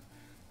far.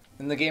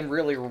 And the game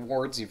really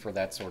rewards you for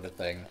that sort of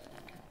thing.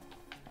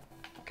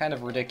 Kind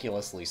of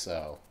ridiculously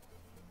so.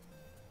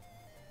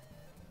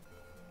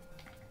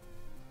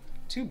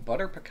 2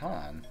 butter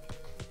pecan.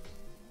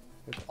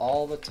 With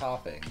all the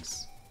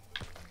toppings.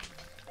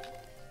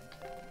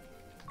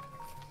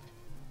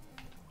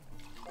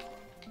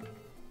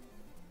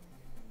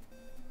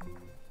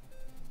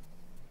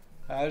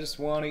 I just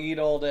want to eat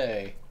all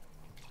day.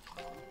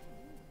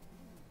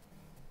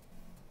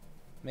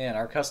 Man,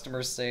 our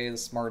customers say the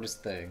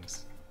smartest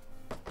things.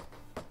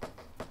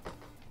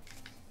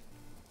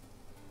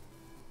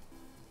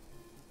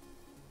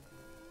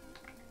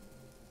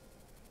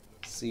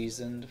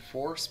 Seasoned,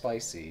 4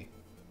 spicy,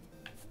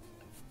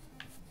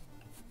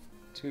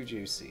 2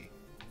 juicy.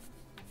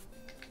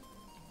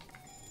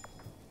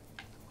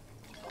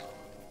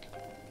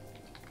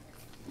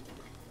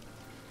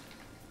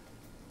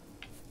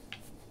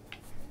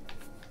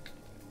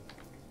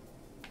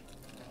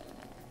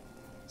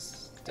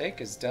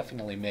 Steak is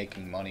definitely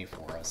making money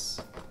for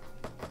us.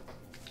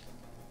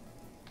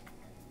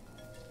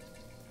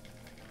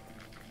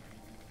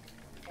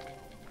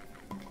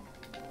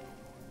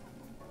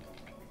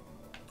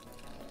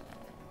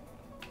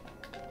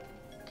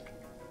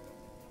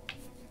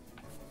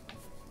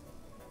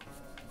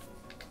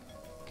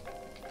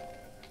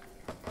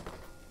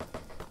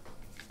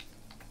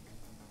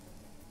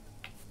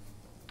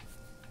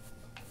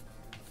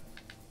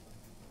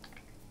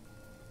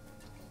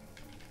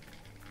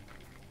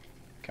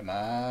 Come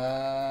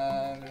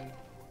on.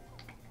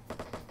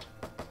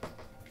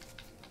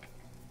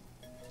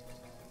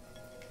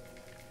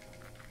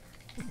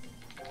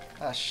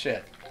 Ah,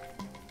 shit.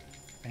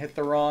 I hit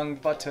the wrong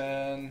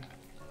button.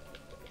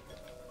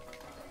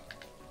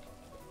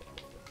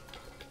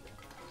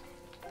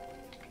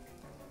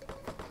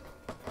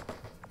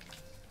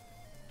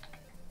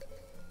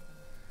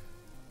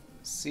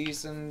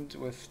 Seasoned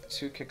with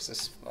 2 kicks of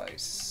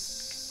spice.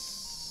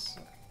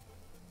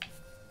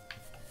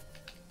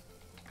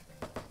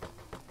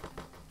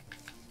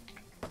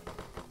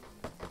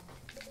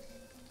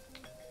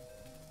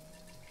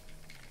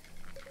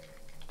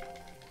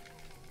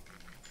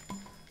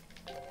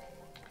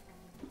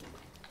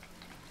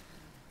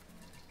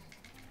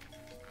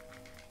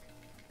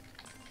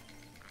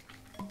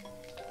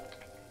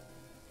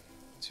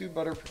 Two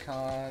butter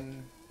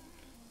pecan,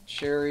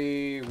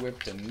 cherry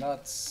whipped and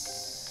nuts.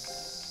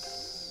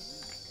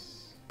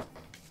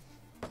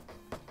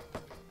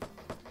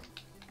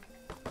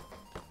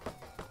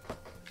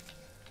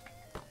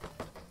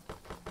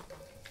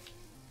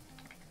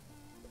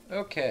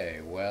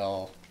 Okay,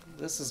 well,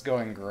 this is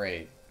going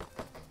great.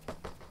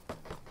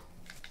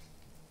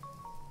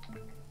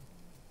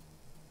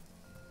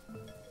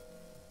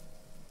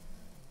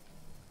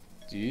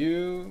 Do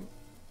you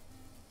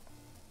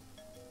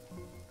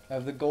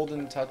have the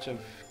golden touch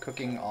of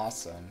cooking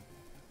awesome?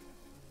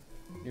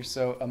 You're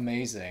so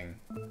amazing.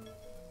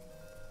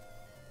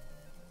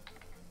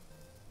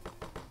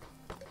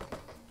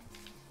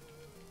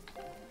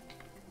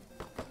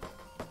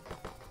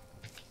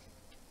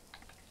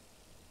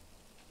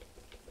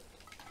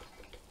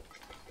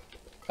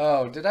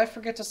 Oh, did I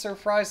forget to serve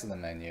fries in the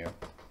menu?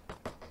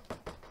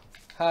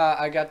 Ha,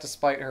 I got to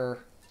spite her.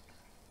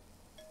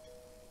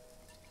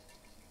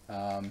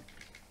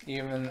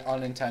 Even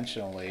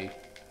unintentionally.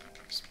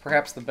 It's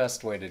perhaps the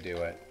best way to do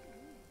it.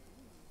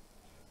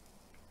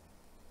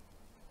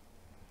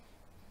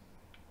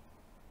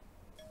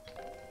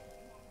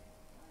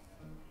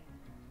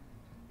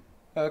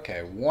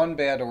 Okay, 1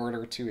 bad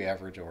order, 2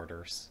 average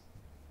orders.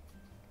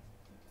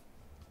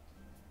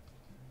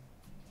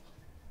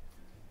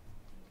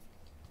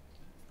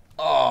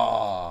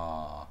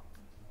 Aww.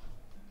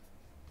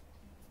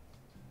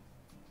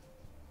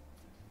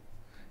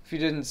 If you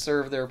didn't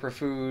serve their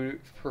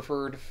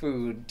preferred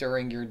food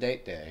during your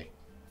date day,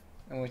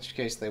 in which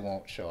case they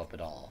won't show up at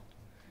all.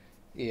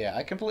 Yeah,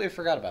 I completely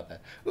forgot about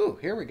that. Ooh,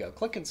 here we go.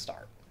 Click and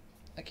start.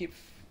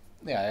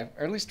 Yeah,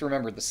 I at least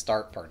remembered the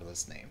start part of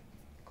this name.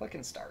 Click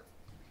and start.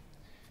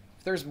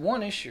 If there's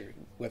one issue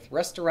with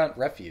restaurant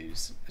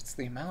refuse, it's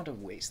the amount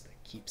of waste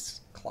that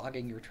keeps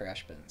clogging your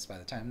trash bins by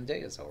the time the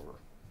day is over.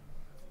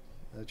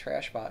 The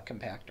TrashBot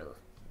compactor will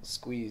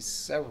squeeze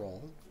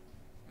several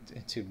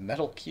into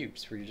metal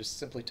cubes where you just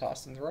simply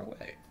toss and throw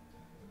away.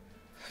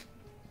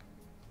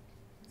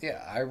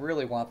 Yeah, I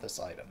really want this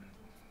item.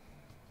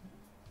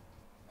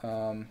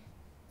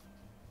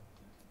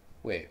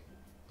 Wait,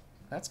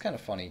 that's kind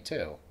of funny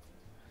too.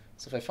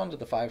 So if I funded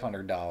the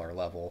 $500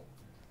 level,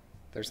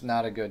 there's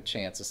not a good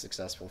chance of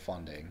successful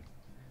funding.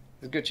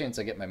 There's a good chance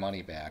I get my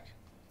money back.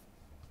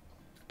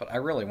 But I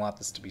really want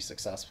this to be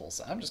successful,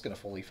 so I'm just going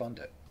to fully fund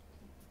it.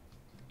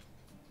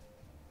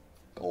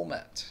 Goal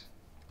met.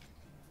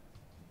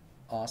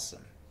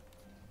 Awesome.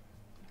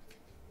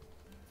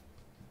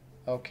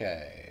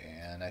 Okay,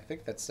 and I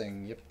think that's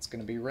saying, yep, it's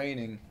going to be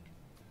raining.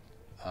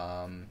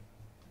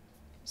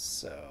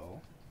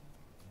 So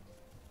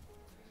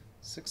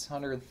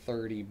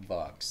 630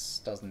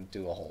 bucks doesn't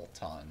do a whole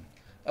ton.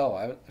 Oh,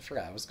 I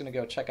forgot. I was going to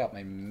go check out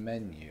my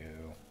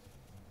menu.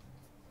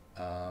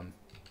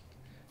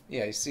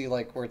 Yeah, you see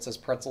like where it says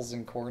pretzels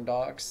and corn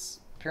dogs?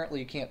 Apparently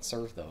you can't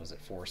serve those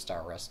at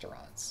 4-star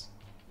restaurants.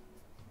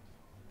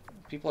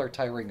 People are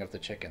tiring of the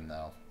chicken,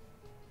 though.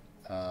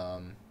 I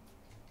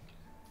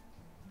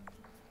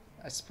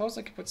suppose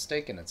I could put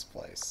steak in its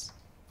place.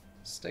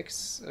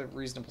 Steak's a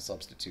reasonable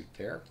substitute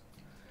there.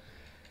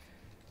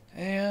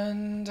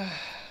 And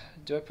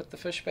do I put the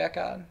fish back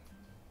on?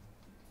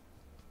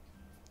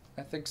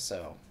 I think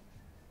so.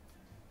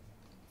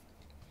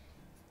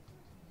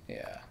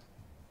 Yeah,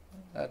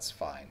 that's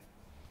fine.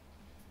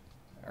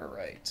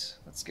 Alright,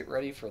 let's get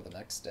ready for the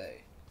next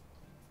day.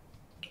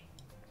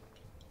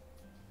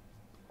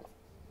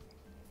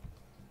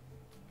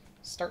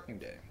 Start new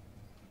day.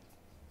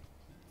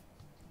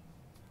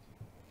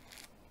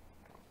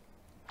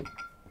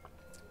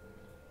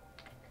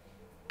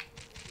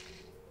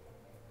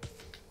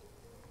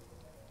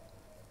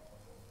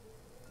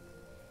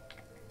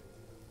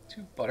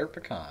 Two butter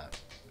pecan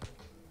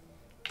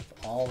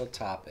with all the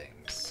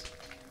toppings.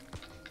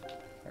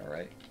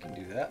 Alright, can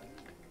do that.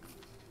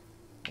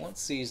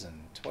 Once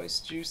seasoned, twice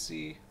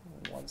juicy,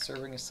 1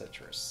 serving of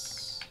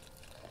citrus.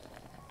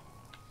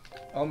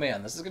 Oh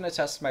man, this is going to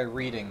test my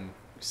reading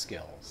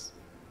skills.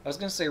 I was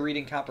going to say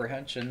reading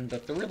comprehension,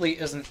 but there really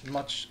isn't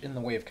much in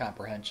the way of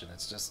comprehension.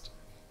 It's just,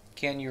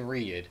 can you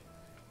read,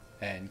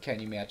 and can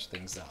you match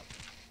things up?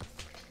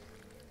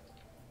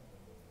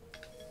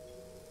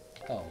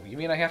 Oh, you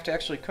mean I have to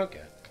actually cook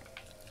it?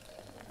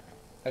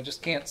 I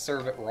just can't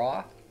serve it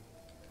raw?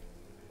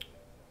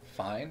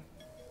 Fine.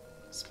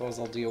 Suppose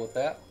I'll deal with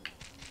that.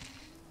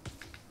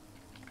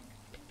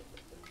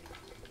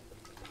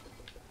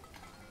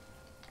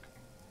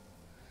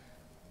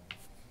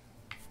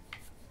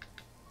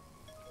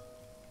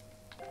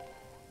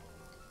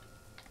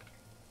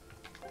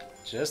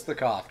 Just the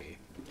coffee.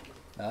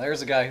 Now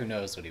there's a guy who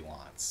knows what he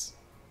wants.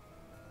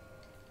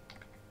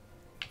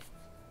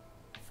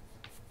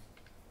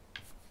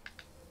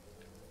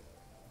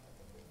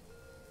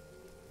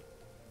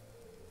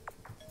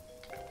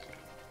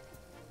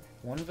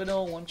 One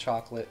vanilla, 1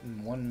 chocolate,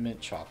 and 1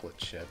 mint chocolate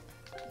chip.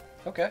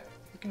 Okay,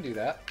 we can do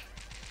that.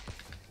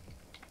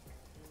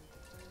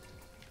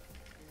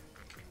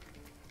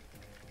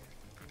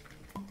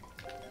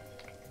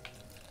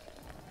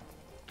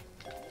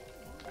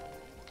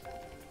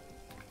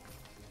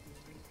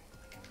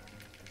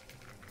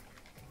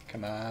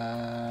 Come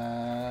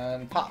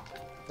on, pop.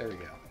 There we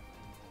go.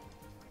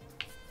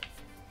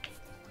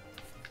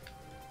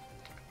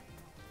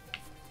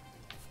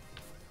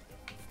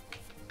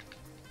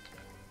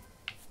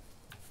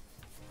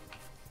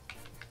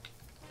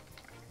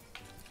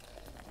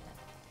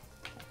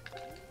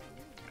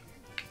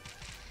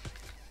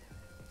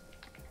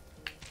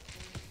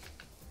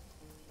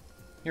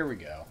 Here we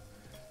go.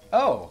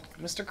 Oh,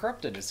 Mr.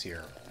 Corrupted is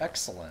here.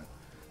 Excellent.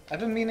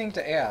 I've been meaning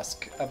to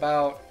ask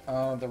about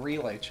the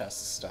relay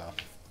chest stuff.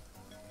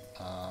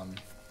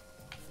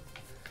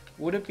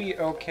 Would it be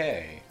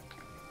okay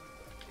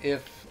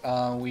if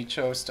we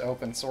chose to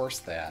open source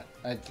that?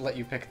 I'd let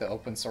you pick the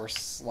open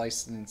source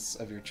license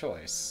of your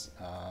choice.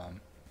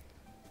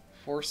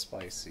 For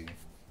spicy.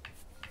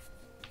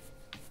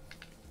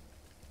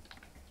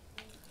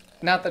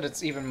 Not that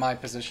it's even my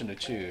position to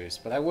choose,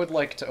 but I would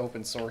like to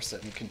open source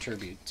it and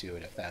contribute to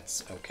it if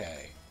that's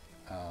okay.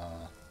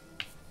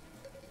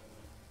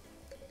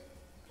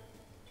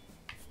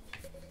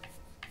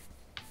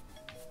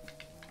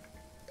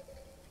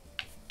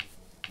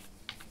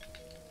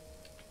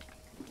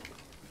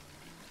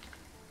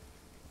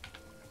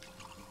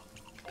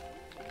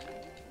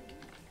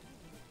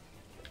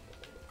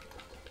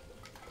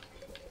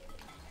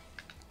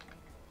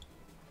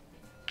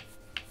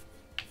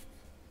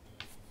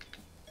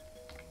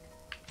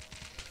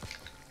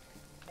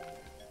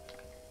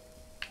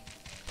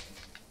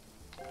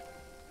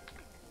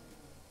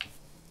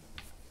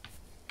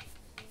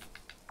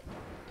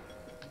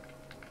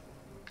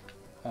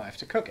 Oh, I have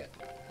to cook it.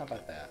 How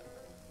about that?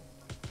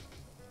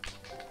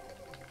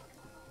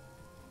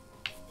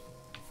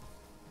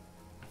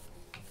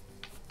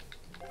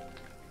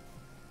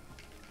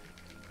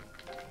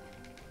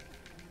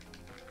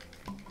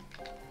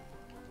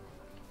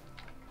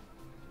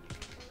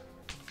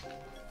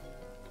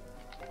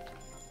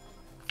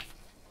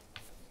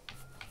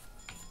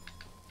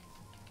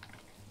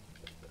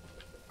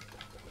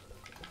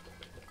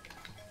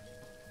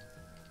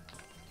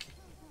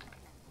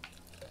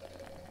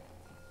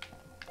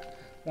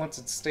 Once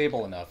it's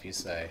stable enough, you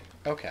say.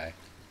 Okay.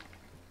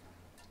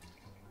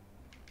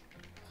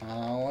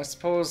 I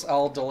suppose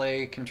I'll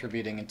delay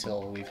contributing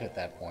until we've hit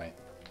that point.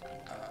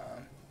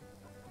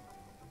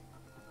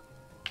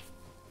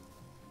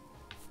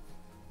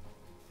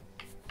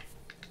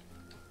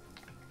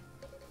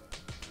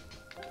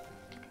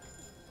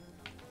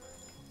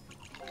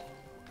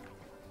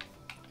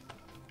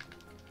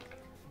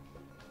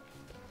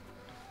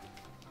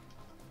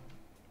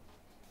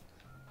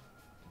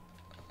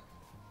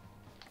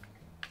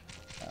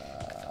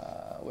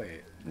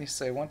 Wait, you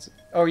say once...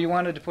 Oh, you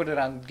wanted to put it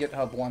on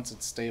GitHub once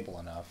it's stable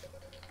enough.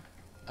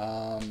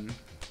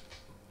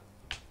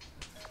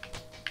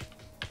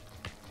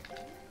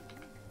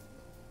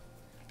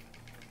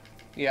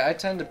 Yeah, I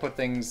tend to put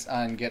things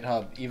on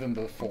GitHub even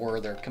before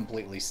they're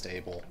completely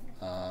stable.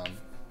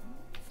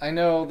 I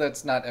know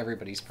that's not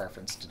everybody's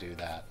preference to do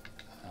that.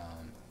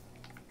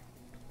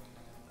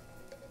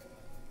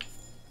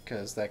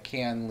 Because that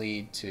can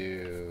lead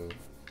to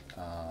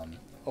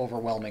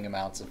overwhelming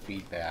amounts of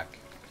feedback.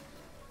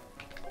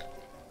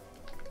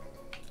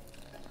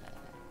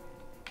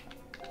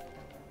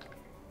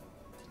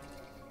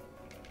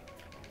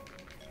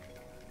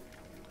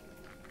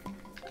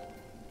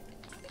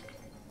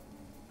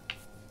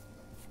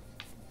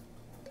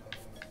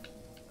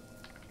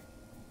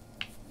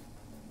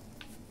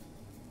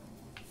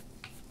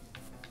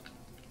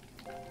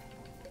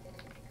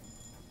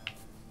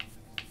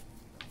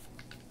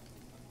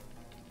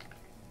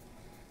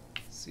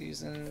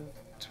 Seasoned,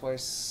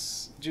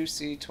 twice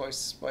juicy, twice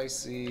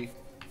spicy,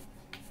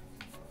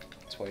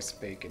 twice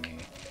bacony.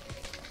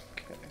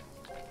 Okay.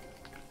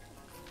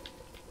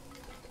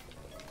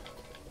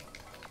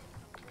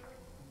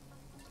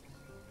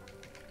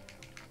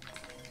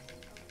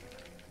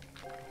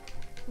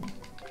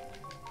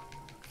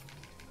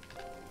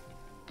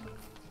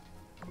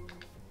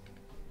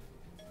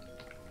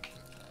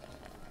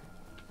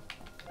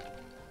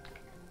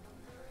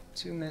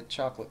 Two mint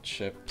chocolate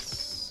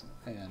chips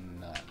and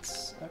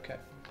nuts. Okay.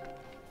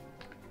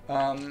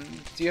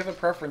 Do you have a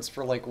preference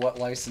for, like, what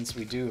license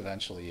we do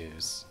eventually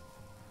use?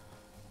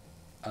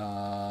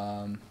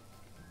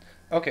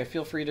 Okay,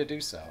 feel free to do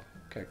so.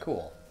 Okay,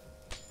 cool.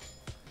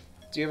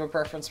 Do you have a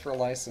preference for a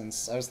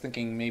license? I was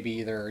thinking maybe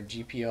either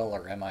GPL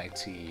or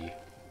MIT.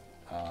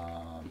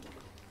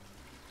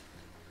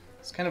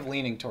 It's kind of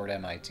leaning toward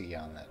MIT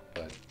on that,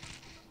 but...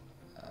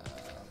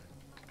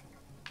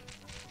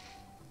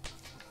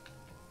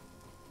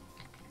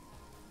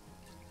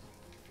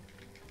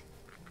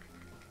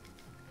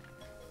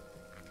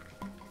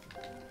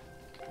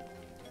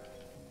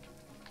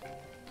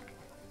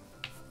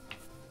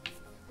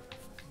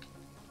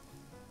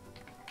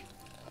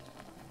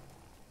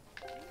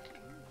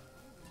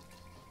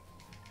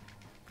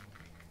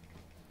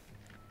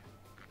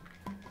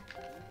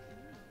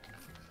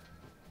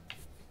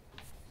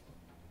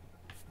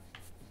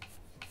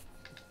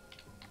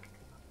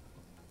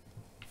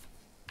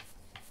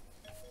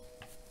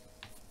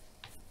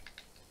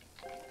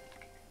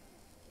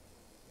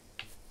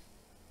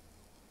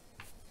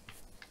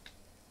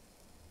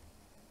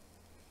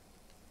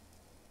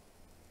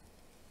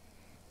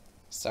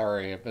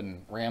 Sorry, I've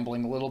been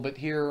rambling a little bit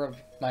here.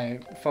 My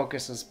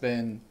focus has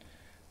been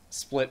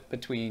split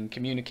between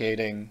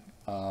communicating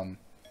and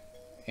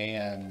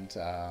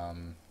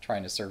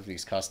trying to serve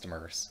these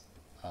customers.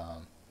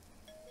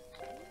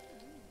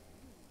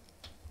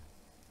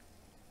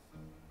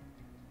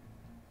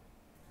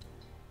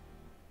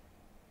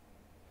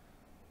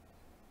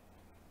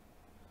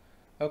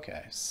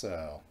 Okay,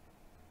 so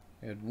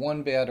we had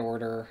one bad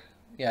order.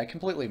 Yeah, I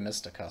completely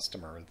missed a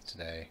customer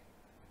today.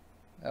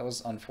 That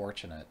was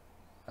unfortunate.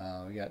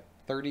 We got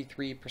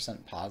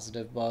 33%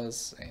 positive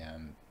buzz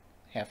and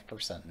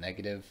 0.5%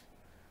 negative.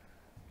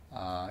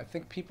 I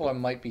think people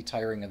might be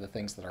tiring of the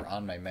things that are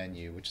on my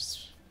menu, which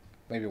is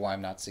maybe why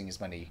I'm not seeing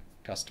as many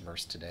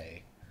customers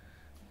today.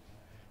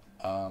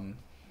 Got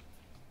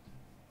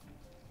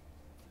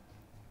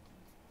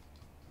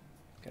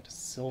a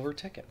silver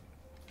ticket.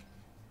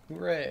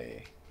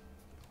 Hooray!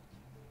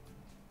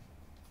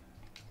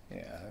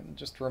 Yeah, it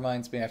just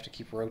reminds me I have to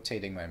keep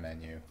rotating my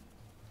menu.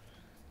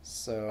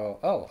 So,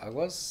 oh, I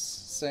was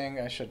saying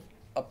I should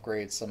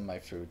upgrade some of my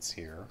foods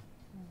here.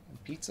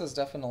 Pizza's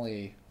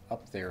definitely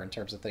up there in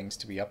terms of things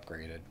to be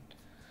upgraded.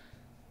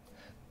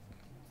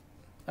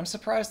 I'm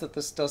surprised that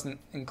this doesn't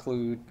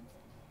include...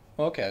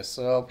 Okay,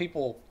 so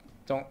people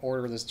don't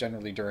order this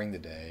generally during the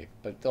day,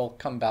 but they'll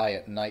come by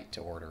at night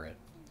to order it.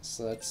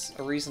 So that's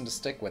a reason to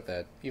stick with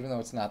it, even though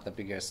it's not the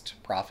biggest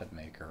profit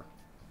maker.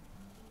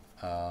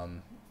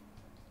 Okay,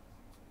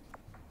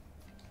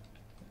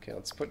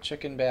 let's put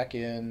chicken back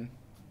in.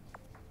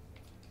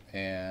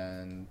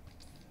 And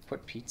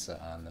put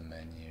pizza on the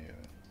menu.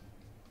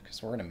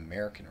 Because we're an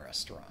American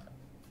restaurant.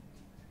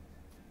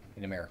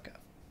 In America.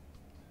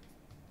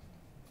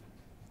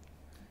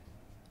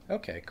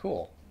 Okay,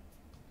 cool.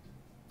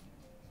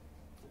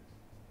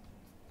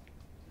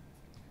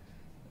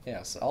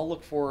 Yeah, so I'll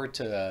look forward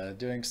to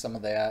doing some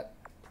of that.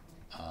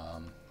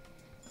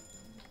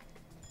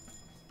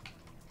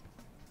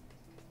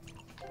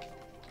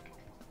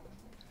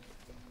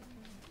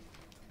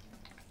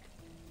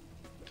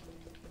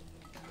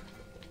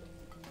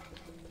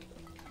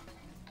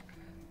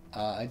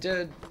 I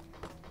did.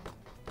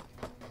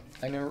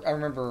 I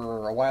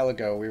remember a while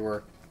ago we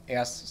were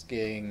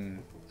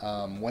asking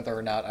whether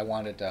or not I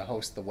wanted to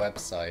host the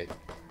website,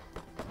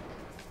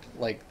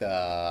 like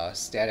the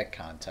static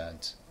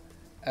content.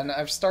 And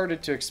I've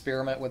started to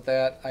experiment with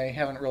that. I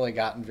haven't really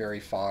gotten very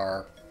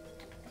far,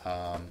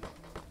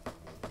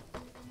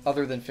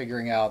 other than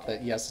figuring out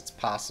that yes, it's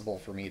possible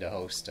for me to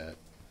host it.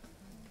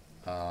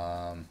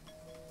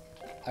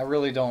 I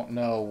really don't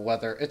know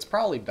whether... It's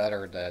probably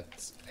better that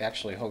it's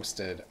actually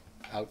hosted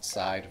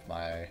outside of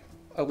my...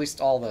 At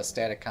least all the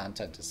static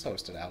content is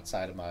hosted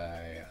outside of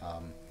my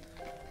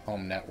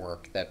home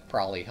network. That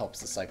probably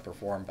helps the site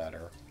perform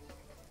better.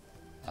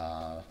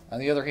 On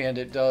the other hand,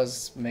 it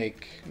does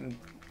make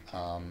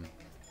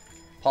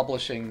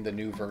publishing the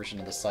new version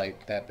of the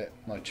site that bit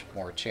much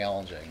more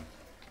challenging.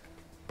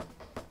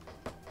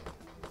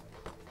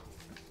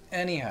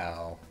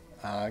 Anyhow,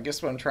 I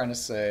guess what I'm trying to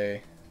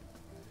say...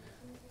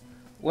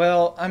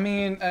 Well, I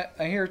mean,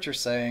 I hear what you're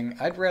saying.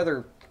 I'd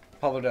rather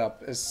pub it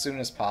up as soon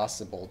as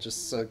possible,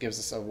 just so it gives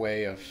us a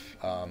way of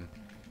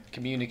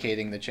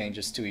communicating the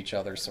changes to each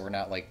other, so we're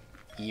not, like,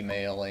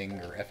 emailing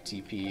or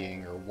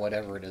FTPing or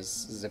whatever it is,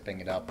 zipping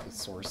it up with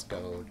source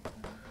code.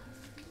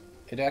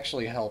 It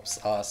actually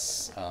helps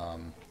us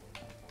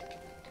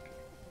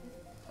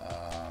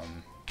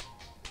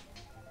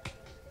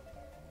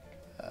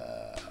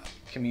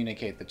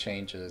communicate the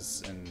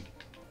changes and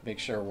make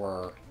sure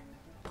we're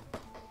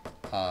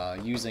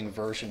using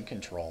version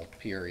control,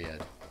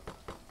 period.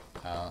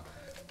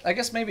 I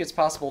guess maybe it's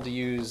possible to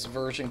use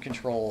version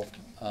control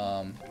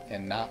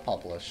and not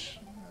publish.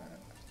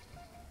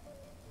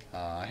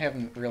 I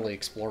haven't really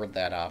explored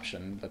that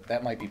option, but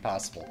that might be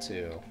possible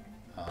too.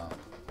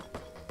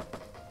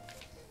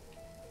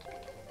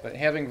 But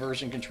having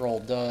version control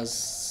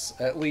does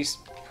at least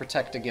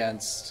protect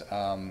against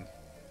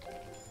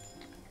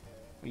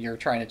you're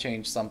trying to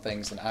change some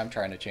things and I'm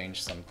trying to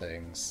change some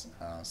things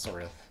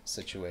sort of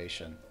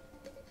situation.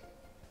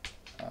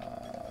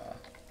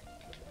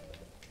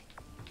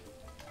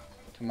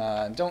 Come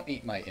on, don't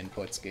eat my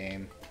inputs,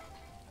 game.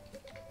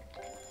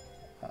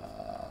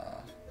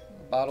 A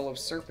bottle of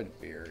serpent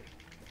beard.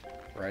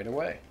 Right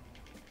away.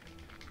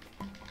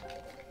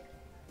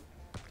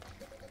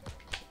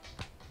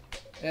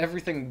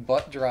 Everything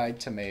but dried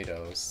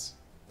tomatoes.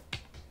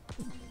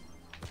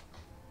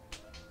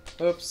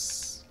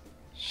 Oops.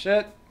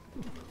 Shit.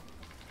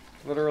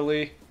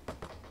 Literally.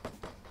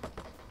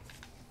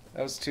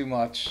 That was too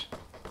much.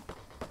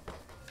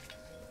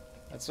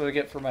 That's what I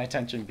get for my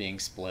attention being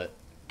split.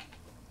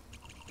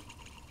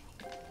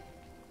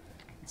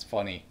 It's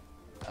funny.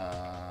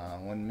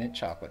 1 mint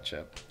chocolate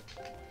chip.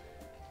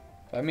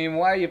 I mean,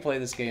 why do you play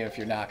this game if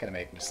you're not going to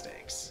make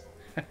mistakes?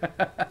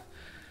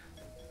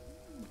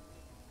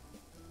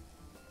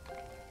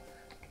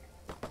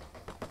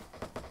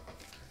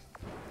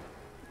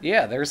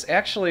 Yeah, there's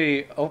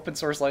actually open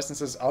source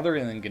licenses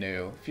other than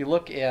GNU. If you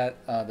look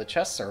at the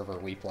chess server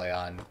we play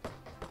on,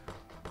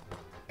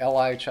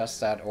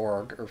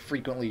 lichess.org, or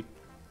frequently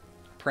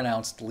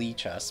pronounced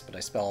Lichess, but I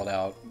spell it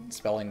out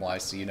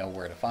spelling-wise so you know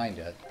where to find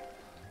it.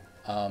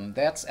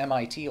 That's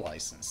MIT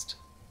licensed.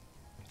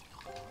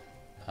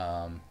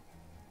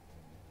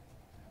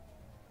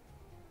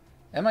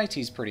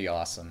 MIT's pretty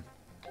awesome.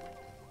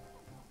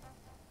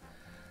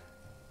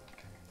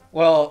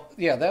 Well,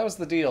 yeah, that was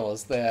the deal,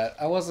 is that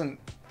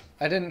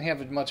I didn't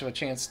have much of a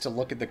chance to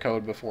look at the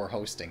code before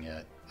hosting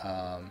it.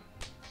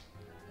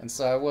 And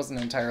so I wasn't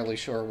entirely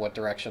sure what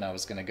direction I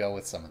was going to go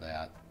with some of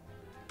that.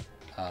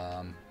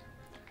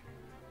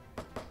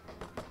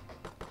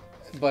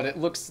 But it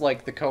looks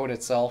like the code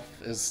itself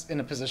is in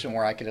a position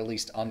where I could at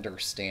least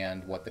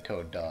understand what the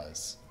code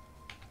does.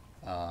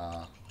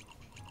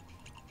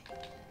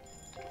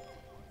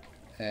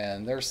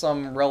 And there's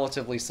some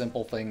relatively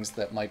simple things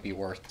that might be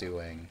worth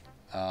doing.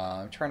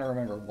 I'm trying to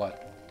remember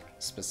what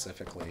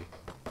specifically.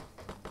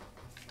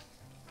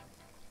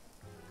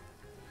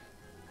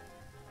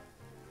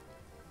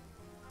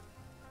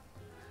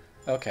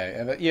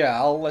 Okay, but yeah,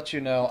 I'll let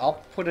you know.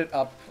 I'll put it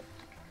up.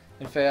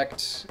 In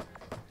fact,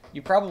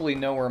 you probably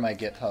know where my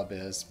GitHub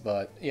is,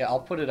 but yeah, I'll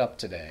put it up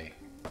today.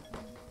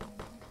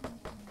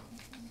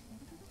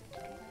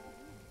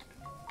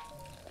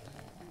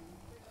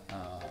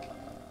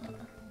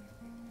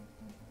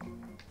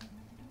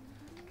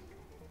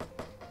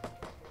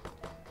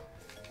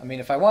 I mean,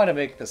 if I want to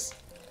make this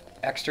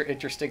extra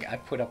interesting, I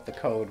put up the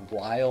code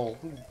while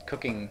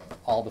cooking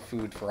all the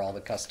food for all the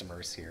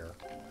customers here.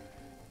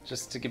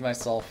 Just to give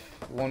myself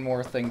one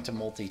more thing to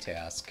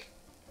multitask.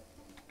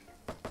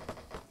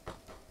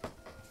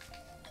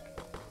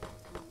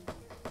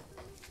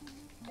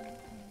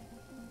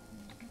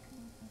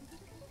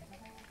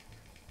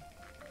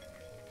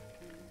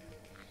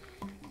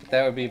 But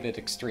that would be a bit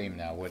extreme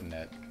now, wouldn't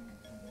it?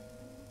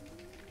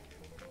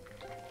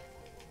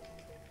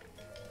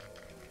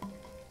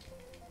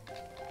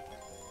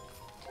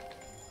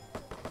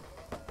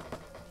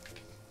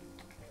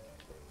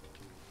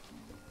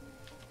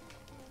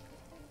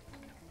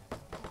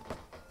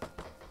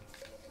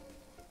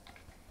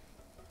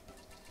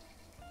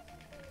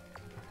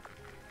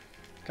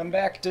 Come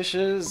back,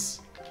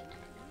 dishes!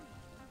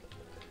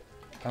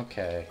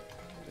 Okay,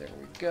 there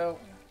we go.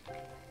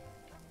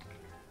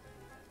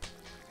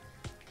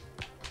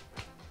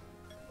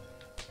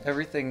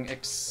 Everything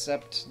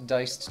except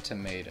diced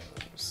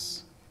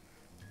tomatoes.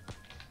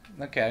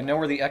 Okay, I know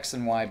where the X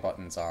and Y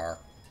buttons are.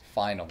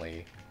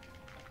 Finally.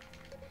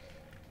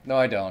 No,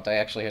 I don't. I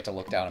actually had to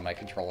look down at my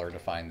controller to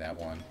find that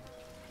one.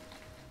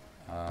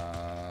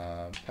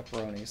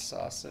 Pepperoni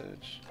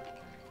sausage.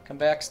 Come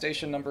back,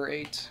 station number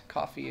 8.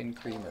 Coffee and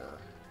creamer.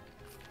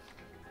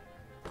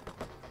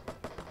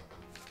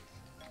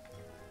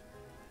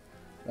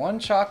 One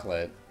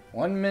chocolate,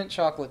 one mint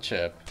chocolate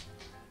chip,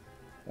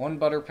 one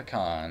butter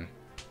pecan,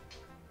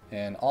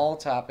 and all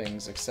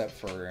toppings except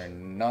for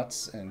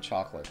nuts and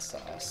chocolate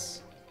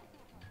sauce.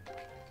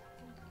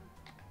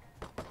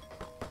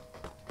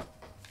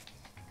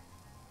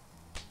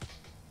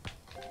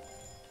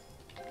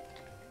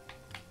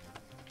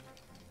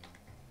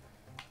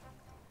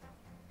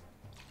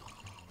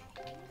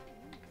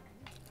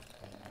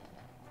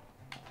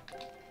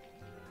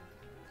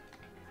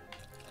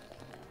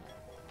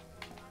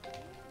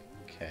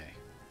 Okay.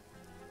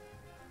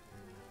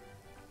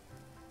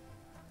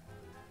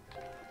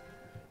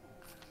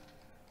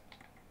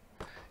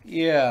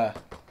 Yeah.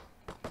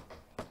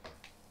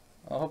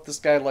 I hope this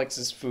guy likes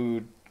his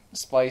food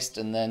spiced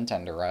and then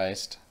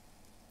tenderized.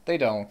 They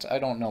don't. I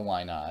don't know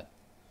why not.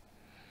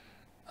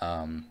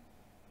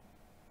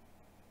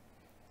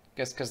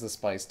 Guess because the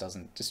spice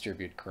doesn't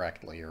distribute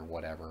correctly or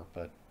whatever,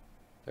 but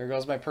there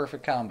goes my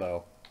perfect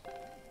combo.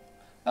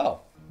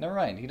 Oh, never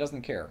mind. He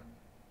doesn't care.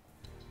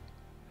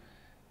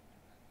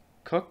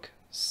 Cook,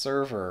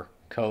 server,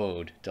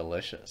 code,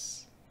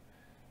 delicious.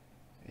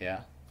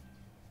 Yeah.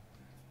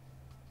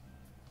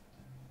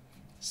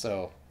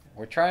 So,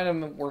 we're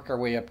trying to work our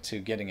way up to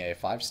getting a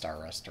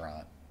 5-star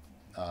restaurant.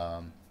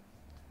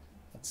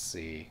 Let's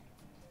see.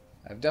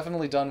 I've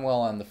definitely done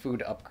well on the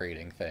food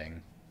upgrading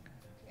thing.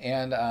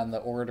 And on the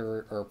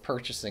order or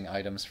purchasing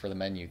items for the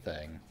menu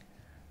thing.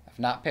 I've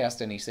not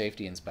passed any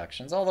safety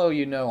inspections, although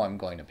you know I'm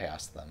going to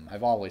pass them.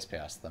 I've always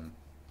passed them.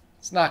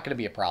 It's not going to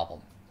be a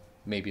problem.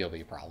 Maybe it'll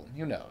be a problem.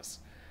 Who knows?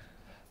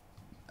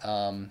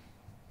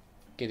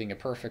 Getting a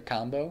perfect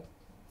combo.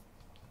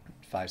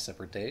 5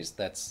 separate days.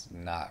 That's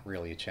not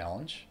really a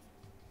challenge.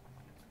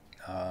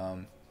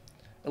 At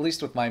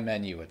least with my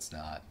menu, it's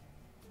not.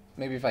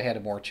 Maybe if I had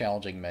a more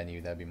challenging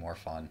menu, that'd be more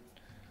fun.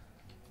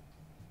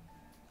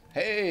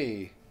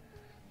 Hey!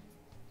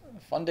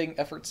 Funding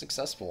effort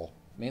successful.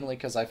 Mainly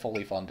because I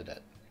fully funded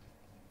it.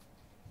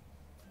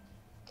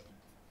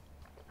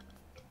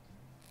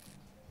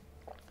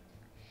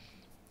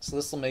 So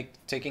this will make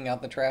taking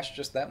out the trash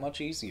just that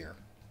much easier.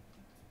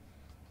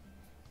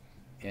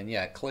 And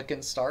yeah, click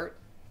and start.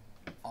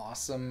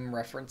 Awesome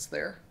reference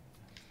there.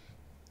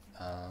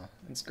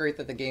 It's great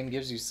that the game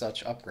gives you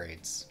such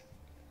upgrades.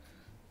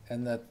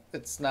 And that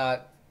it's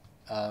not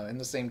in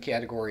the same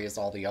category as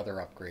all the other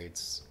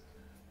upgrades.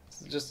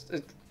 It's just,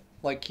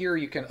 like here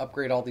you can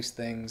upgrade all these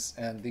things,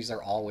 and these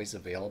are always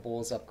available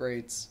as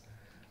upgrades.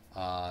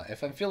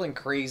 If I'm feeling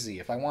crazy,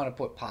 if I want to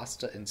put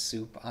pasta and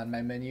soup on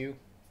my menu,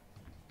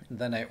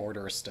 then I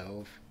order a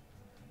stove.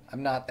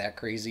 I'm not that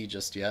crazy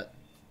just yet.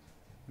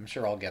 I'm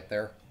sure I'll get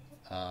there.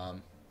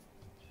 Let's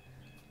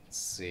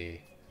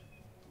see.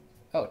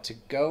 Oh,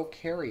 to-go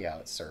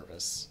carry-out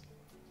service.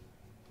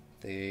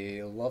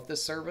 They love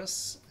this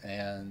service,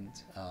 and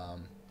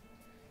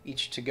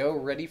each to-go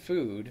ready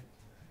food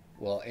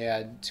will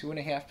add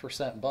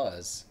 2.5%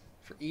 buzz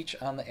for each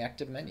on the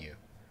active menu.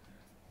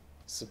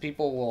 So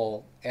people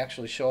will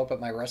actually show up at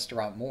my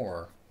restaurant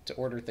more to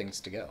order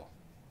things to go.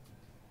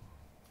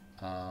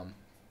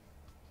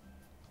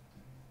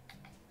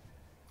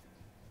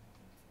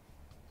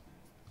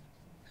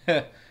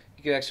 You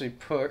could actually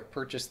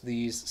purchase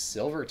these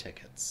silver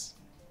tickets.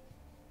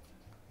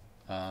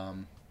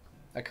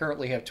 I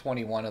currently have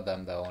 21 of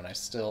them, though, and I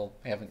still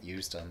haven't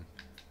used them.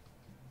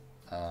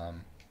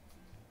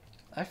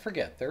 I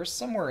forget. There's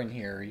somewhere in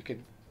here you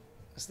could...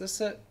 Is this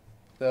it?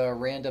 The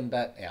random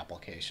bet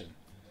application.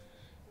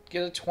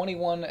 Get a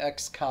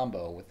 21x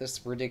combo with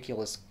this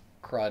ridiculous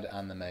crud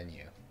on the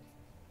menu.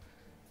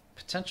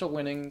 Potential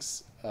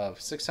winnings of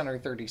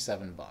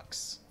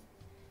 $637.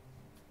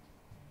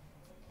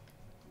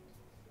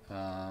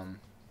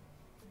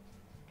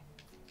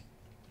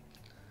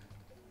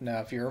 Now,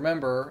 if you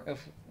remember,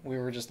 if we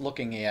were just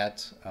looking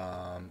at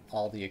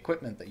all the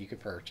equipment that you could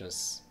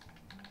purchase,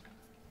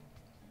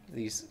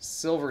 these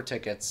silver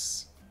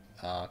tickets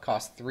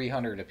cost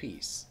 $300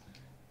 apiece.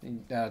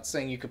 Now, it's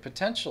saying you could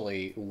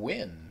potentially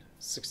win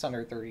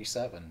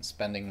 $637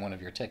 spending one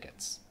of your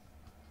tickets.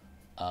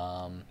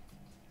 Payout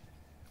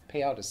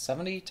is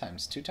 70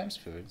 times 2 times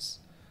foods,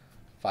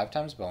 5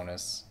 times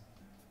bonus,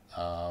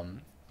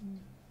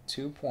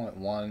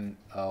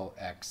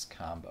 2.10x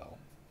combo.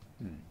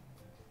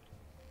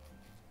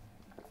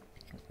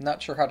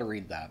 Not sure how to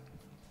read that.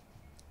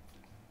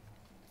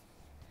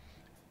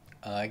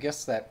 I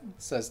guess that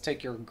says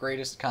take your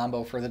greatest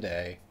combo for the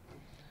day.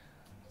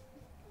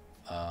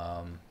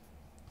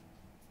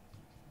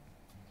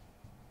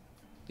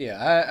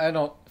 Yeah, I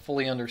don't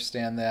fully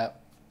understand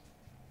that.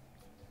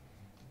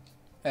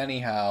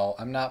 Anyhow,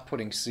 I'm not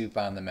putting soup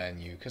on the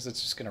menu because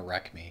it's just going to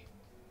wreck me.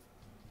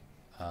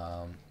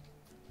 Um,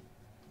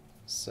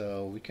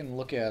 so we can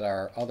look at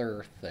our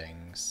other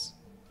things.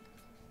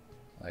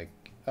 Like,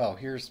 oh,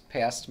 here's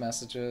past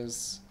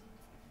messages.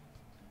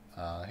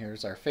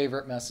 Here's our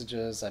favorite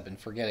messages. I've been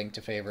forgetting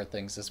to favorite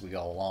things as we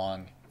go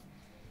along.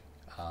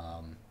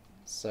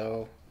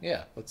 So,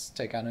 yeah, let's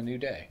take on a new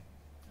day.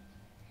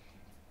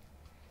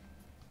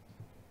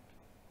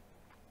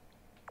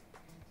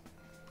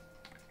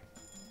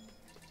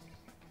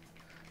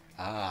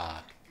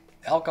 Ah,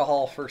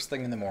 alcohol first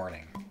thing in the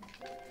morning.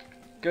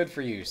 Good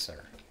for you,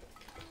 sir.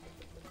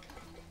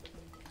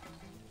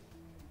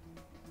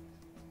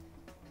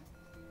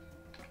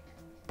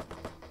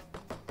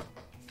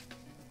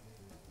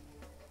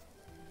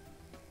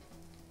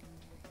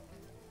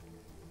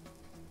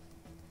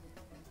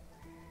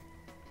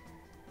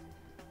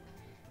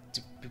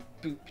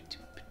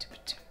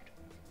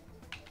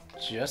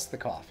 Just the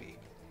coffee.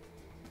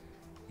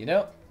 You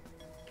know,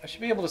 I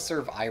should be able to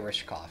serve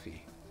Irish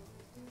coffee.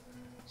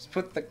 Just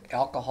put the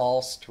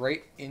alcohol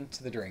straight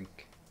into the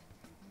drink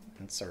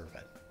and serve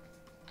it.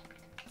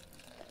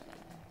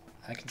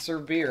 I can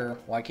serve beer,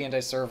 why can't I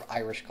serve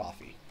Irish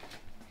coffee?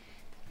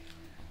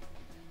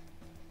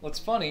 What's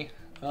funny,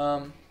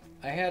 I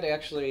had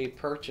actually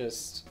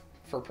purchased,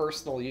 for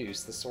personal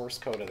use, the source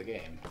code of the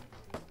game.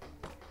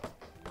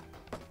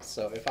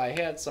 So if I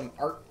had some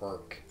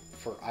artwork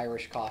for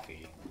Irish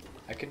coffee,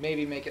 I could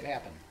maybe make it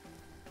happen.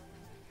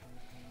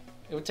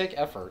 It would take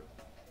effort.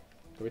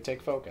 It would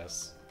take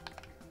focus.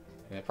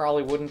 And it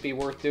probably wouldn't be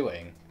worth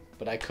doing,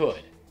 but I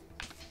could.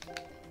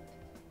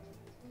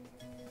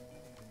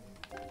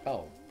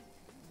 Oh.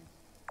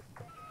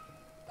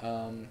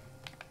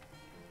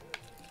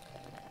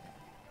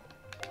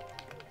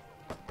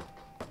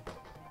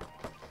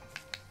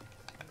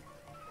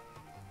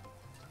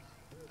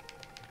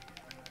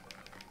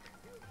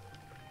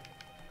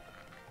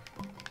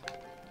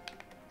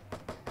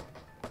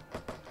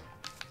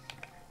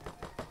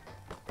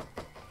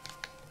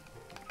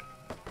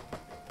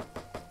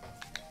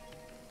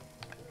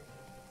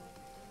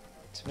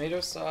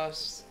 Tomato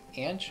sauce,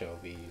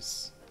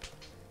 anchovies,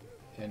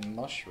 and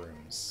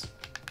mushrooms.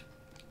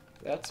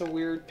 That's a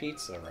weird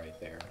pizza right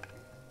there.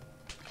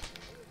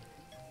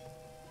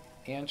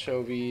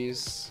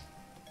 Anchovies,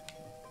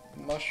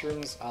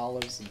 mushrooms,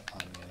 olives, and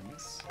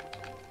onions.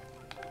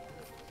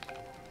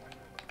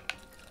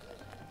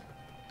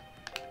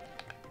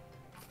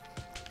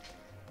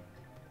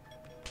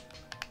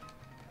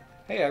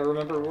 Hey, I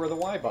remember where the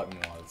Y button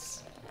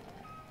was.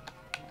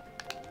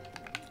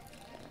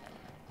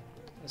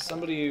 As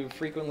somebody who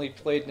frequently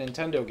played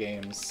Nintendo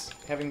games,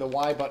 having the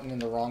Y button in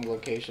the wrong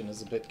location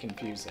is a bit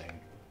confusing.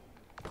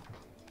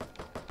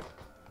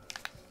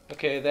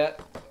 Okay, that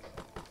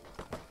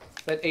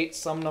ate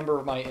some number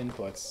of my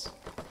inputs.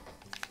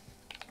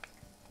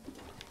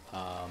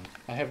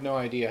 I have no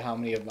idea how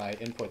many of my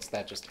inputs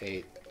that just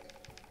ate.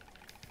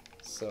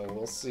 So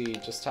we'll see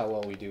just how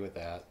well we do with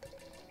that.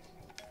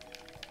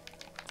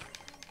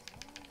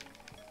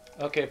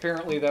 Okay,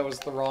 apparently that was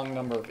the wrong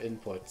number of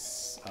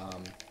inputs.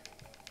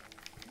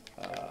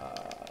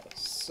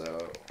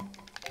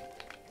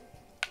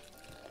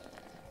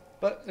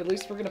 But at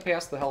least we're going to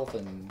pass the health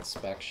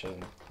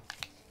inspection.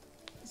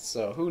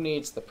 So who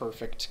needs the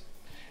perfect...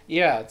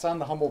 Yeah, it's on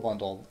the Humble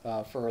Bundle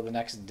for the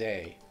next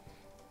day.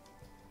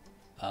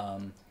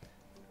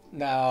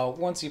 Now,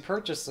 once you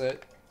purchase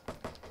it,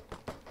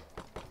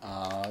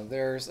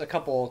 there's a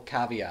couple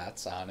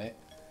caveats on it.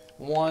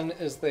 One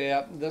is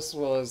that this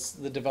was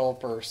the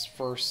developer's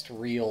first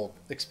real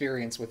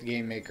experience with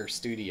Game Maker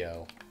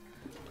Studio.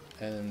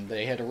 And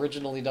they had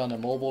originally done a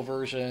mobile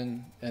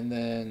version, and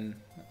then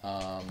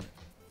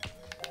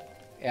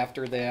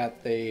after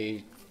that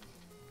they...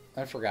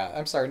 I forgot.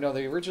 I'm sorry, no,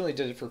 they originally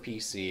did it for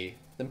PC,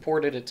 then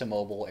ported it to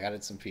mobile,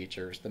 added some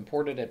features, then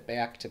ported it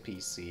back to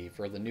PC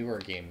for the newer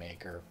Game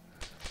Maker,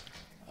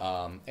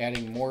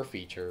 adding more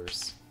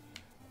features.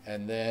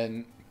 And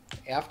then,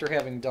 after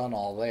having done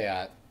all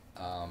that,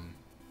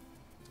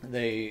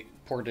 they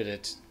ported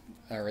it,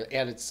 or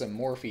added some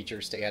more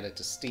features to add it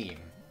to Steam.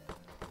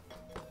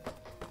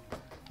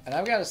 And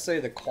I've got to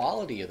say the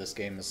quality of this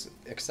game is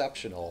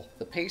exceptional.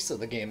 The pace of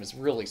the game is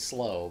really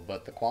slow,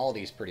 but the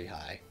quality is pretty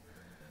high.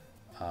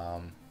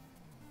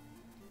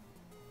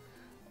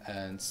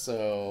 And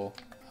so,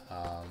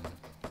 I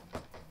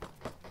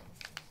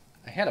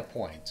had a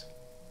point.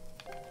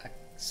 I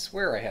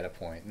swear I had a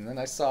point, and then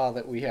I saw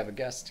that we have a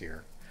guest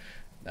here.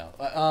 No.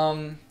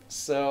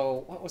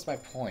 So, what was my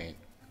point?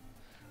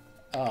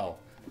 Oh,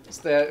 it's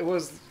that it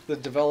was the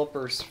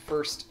developer's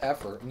first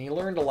effort, and he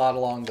learned a lot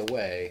along the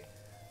way.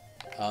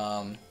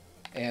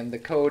 And the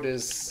code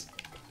is,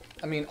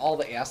 I mean, all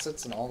the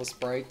assets and all the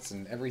sprites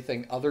and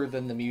everything other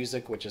than the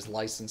music, which is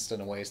licensed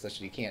in a way such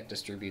that you can't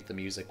distribute the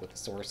music with the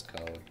source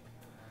code.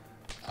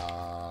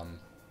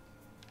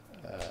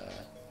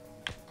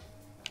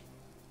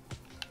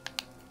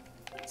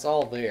 It's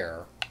all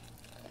there.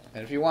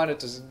 And if you wanted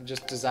to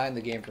just design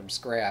the game from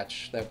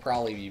scratch, that'd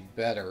probably be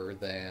better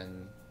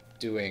than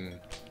doing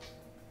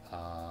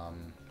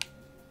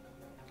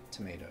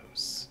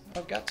tomatoes.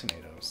 I've got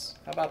tomatoes.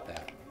 How about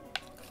that?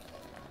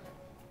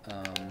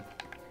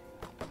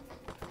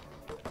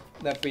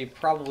 That'd be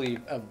probably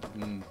a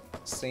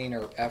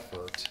saner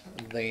effort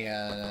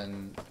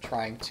than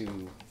trying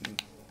to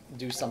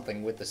do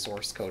something with the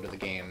source code of the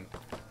game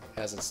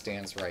as it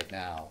stands right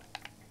now.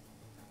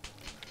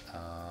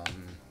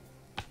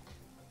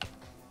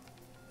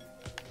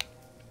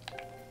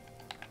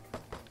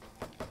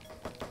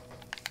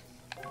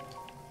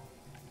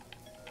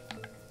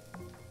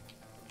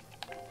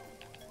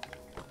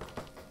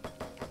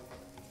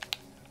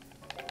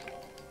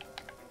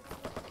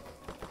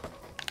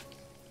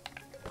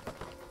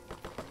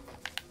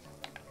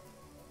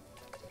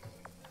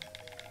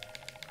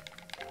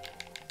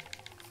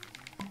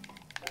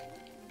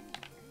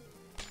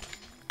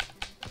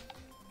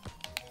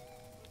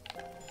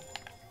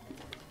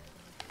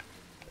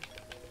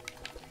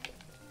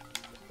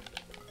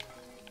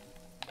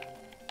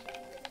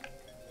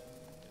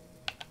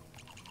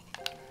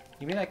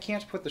 You mean I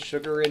can't put the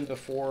sugar in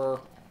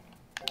before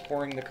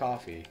pouring the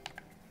coffee?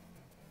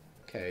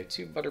 Okay,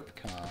 2 butter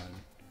pecan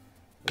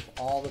with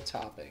all the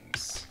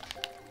toppings.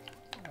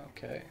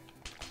 Okay.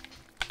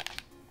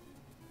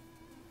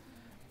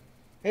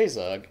 Hey,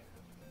 Zug.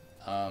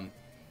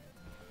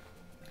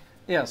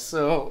 Yeah,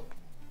 so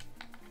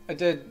I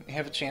did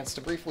have a chance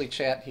to briefly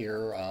chat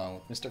here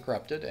with Mr.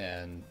 Corrupted,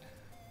 and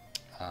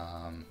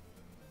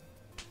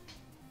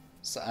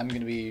so I'm going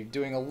to be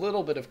doing a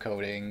little bit of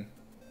coding.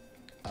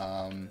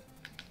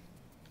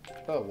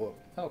 Oh, whoa.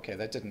 Okay,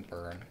 that didn't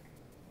burn.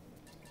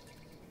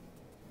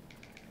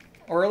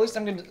 Or at least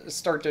I'm going to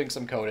start doing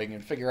some coding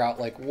and figure out,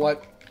 like,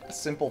 what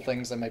simple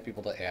things I might be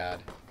able to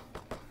add.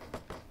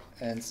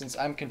 And since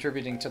I'm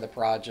contributing to the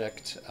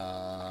project,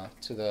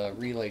 to the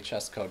Relay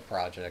Chess Code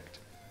project,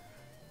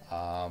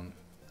 I'm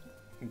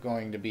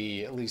going to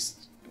be at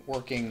least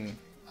working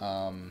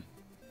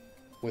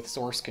with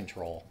source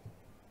control.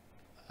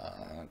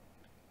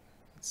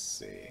 Let's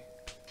see.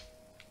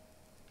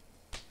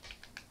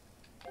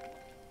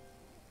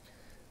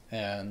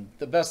 And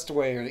the best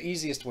way, or the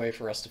easiest way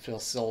for us to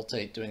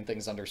facilitate doing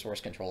things under source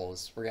control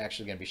is we're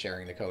actually going to be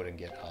sharing the code in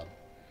GitHub.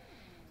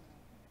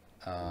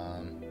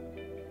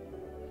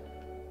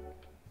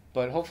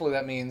 But hopefully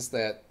that means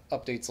that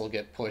updates will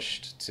get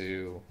pushed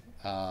to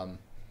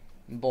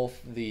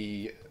both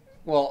the...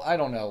 Well, I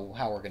don't know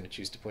how we're going to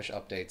choose to push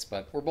updates,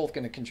 but we're both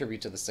going to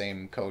contribute to the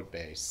same code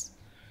base.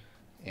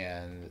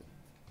 And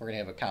we're going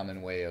to have a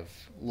common way of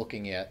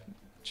looking at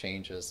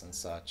changes and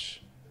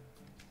such.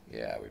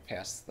 Yeah, we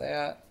passed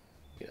that.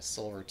 Get a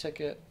silver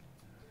ticket.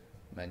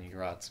 Menu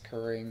rot's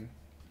occurring.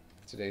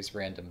 Today's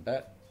random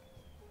bet.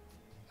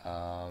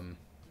 That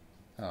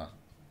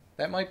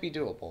might be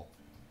doable.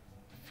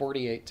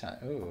 48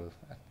 times. Ooh.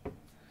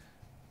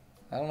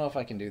 I don't know if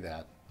I can do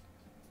that.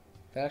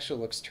 That actually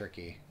looks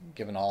tricky,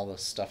 given all the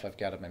stuff I've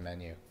got on my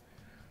menu.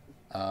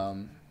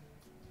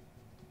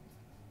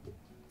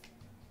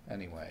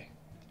 Anyway.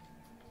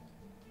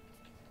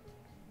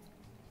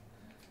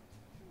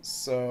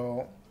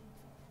 So...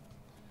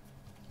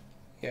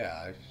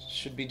 yeah, I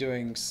should be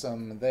doing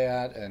some of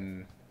that,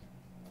 and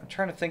I'm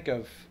trying to think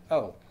of...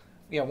 oh,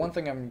 yeah, one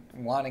thing I'm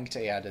wanting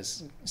to add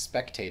is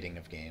spectating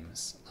of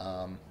games.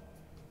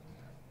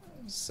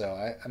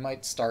 So I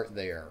might start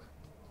there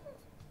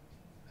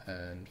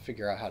and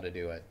figure out how to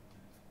do it.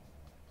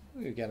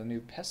 Ooh, we got a new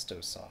pesto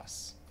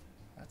sauce.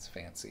 That's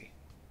fancy.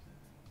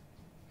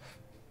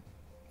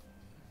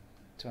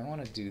 Do I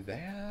want to do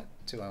that?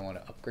 Do I want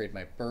to upgrade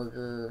my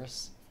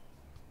burgers?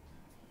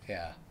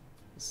 Yeah.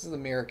 This is the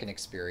American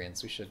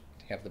experience. We should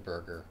have the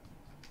burger.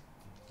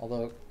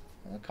 Although,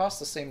 it costs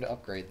the same to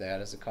upgrade that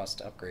as it costs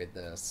to upgrade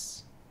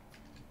this.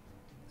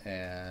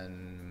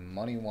 And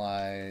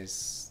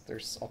money-wise,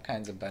 there's all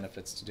kinds of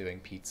benefits to doing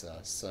pizza.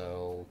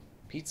 So,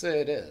 pizza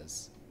it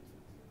is.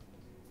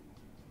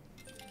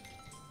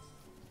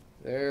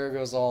 There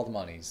goes all the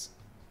monies.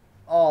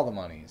 All the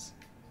monies.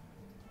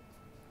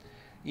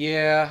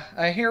 Yeah,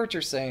 I hear what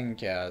you're saying,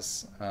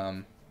 Kaz.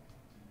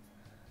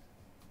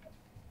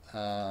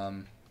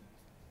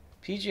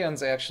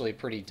 PGN's actually a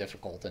pretty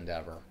difficult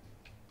endeavor,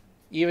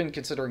 even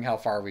considering how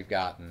far we've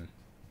gotten.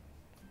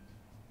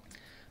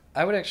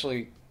 I would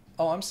actually...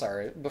 oh, I'm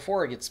sorry.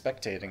 Before I get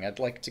spectating, I'd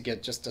like to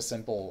get just a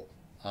simple...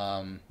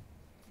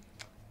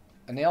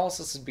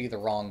 analysis would be the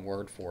wrong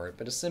word for it,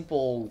 but a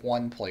simple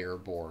one-player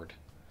board.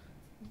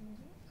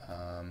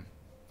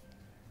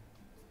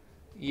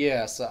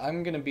 Yeah, so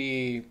I'm going to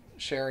be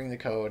sharing the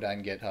code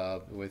on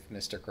GitHub with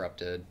Mr.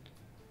 Corrupted.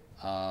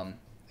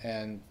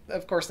 And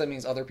of course that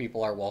means other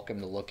people are welcome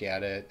to look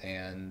at it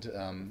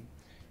and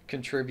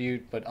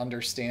contribute, but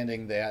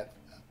understanding that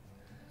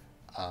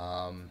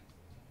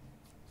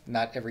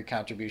not every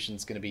contribution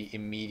is going to be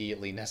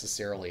immediately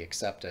necessarily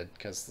accepted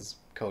because this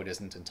code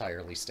isn't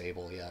entirely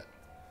stable yet.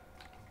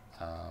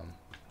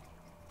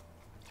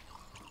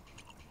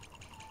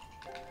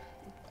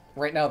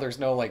 Right now there's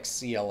no like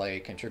CLA,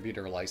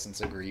 contributor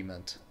license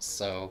agreement,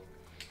 so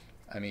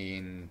I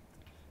mean,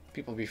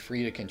 people be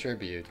free to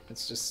contribute.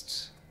 It's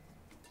just,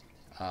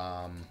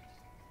 I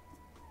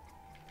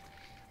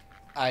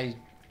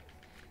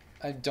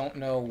don't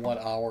know what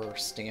our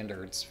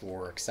standards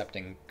for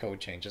accepting code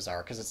changes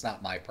are, because it's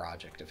not my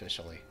project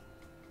officially.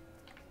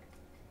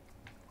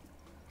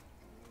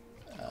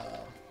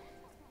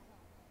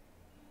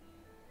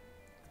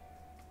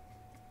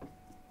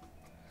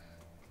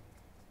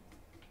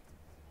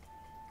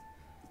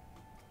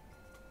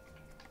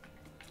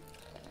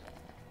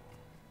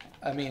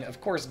 I mean, of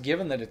course,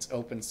 given that it's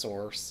open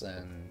source,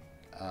 and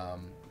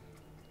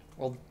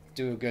we'll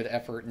do a good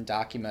effort in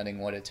documenting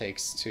what it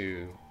takes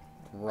to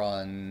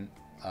run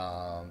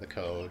the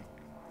code.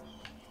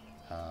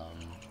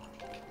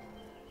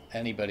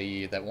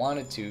 Anybody that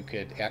wanted to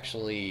could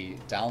actually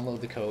download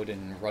the code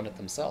and run it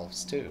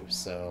themselves too,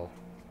 so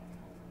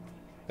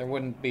there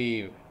wouldn't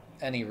be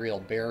any real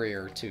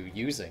barrier to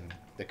using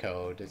the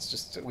code. It's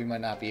just we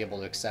might not be able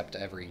to accept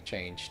every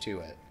change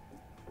to it.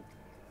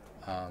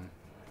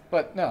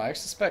 But no, I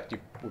suspect you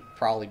would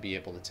probably be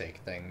able to take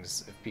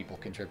things if people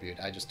contribute.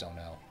 I just don't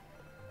know.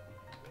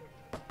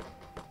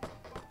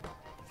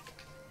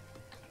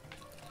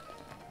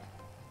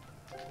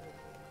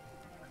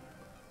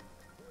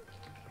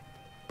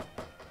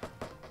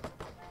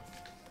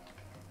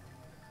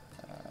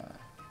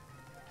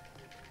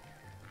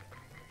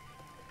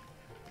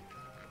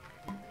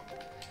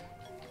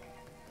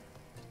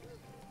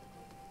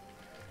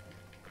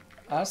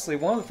 Honestly,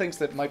 one of the things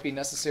that might be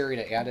necessary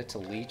to add it to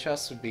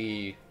Lichess would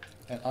be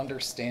an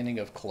understanding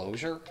of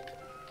closure,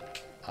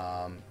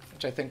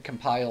 which I think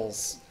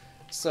compiles.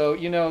 So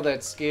you know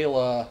that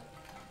Scala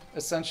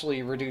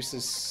essentially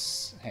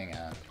reduces... Hang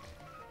on.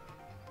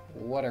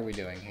 What are we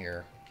doing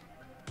here?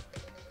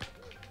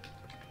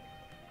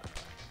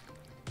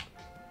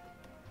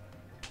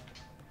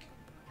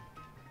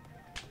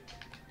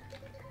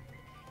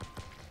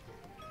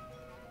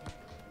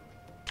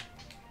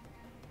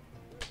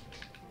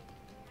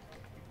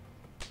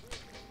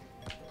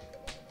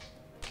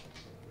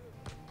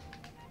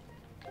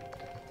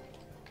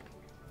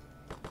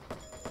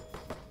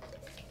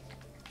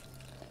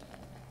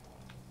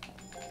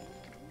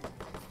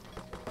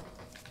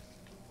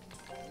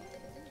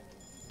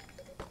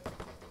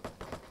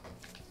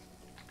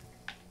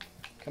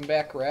 Come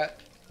back,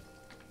 rat.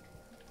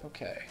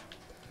 Okay.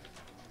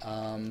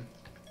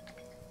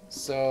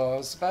 So I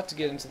was about to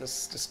get into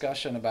this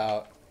discussion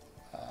about...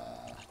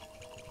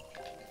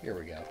 here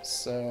we go.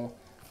 So,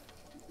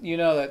 you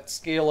know that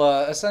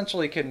Scala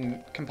essentially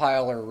can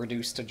compile or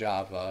reduce to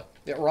Java.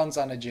 It runs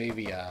on a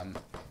JVM,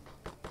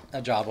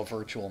 a Java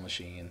virtual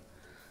machine.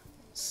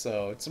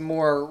 So it's a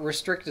more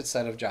restricted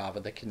set of Java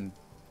that can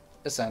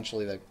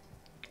essentially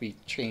be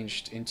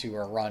changed into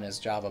or run as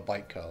Java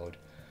bytecode.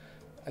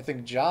 I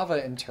think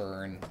Java, in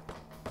turn,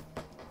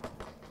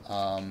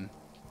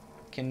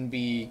 can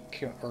be,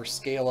 or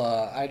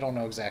Scala, I don't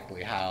know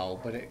exactly how,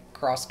 but it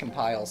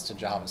cross-compiles to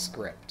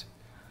JavaScript.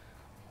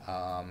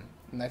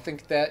 And I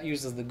think that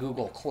uses the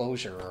Google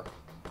Closure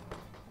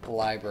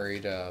library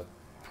to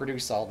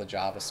produce all the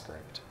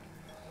JavaScript,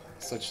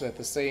 such that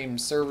the same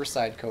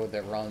server-side code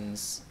that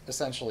runs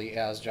essentially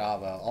as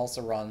Java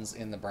also runs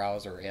in the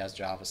browser as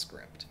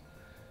JavaScript.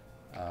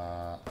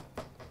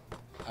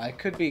 I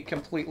could be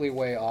completely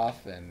way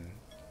off, and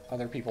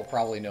other people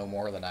probably know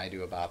more than I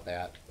do about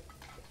that,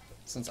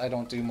 since I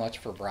don't do much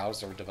for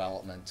browser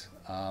development.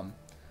 But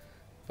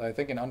I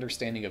think an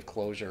understanding of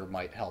closure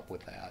might help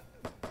with that,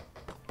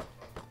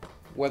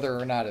 whether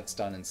or not it's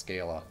done in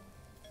Scala.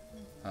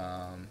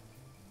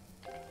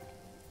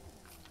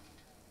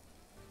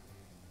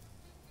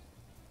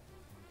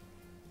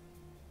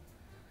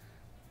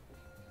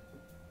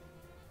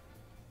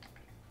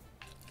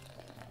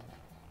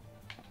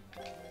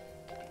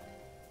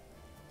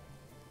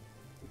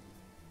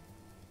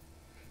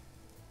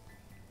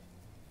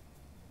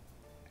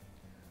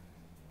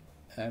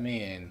 I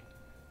mean,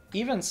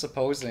 even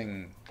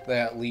supposing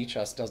that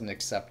Lichess doesn't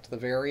accept the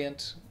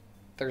variant,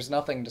 there's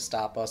nothing to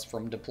stop us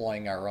from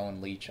deploying our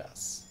own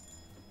Lichess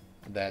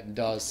that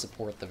does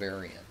support the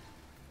variant.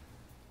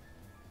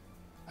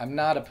 I'm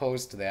not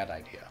opposed to that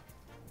idea.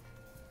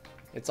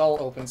 It's all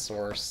open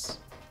source.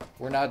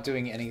 We're not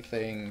doing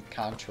anything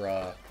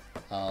contra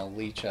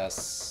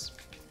Lichess,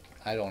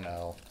 I don't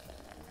know,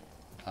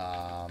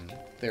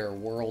 their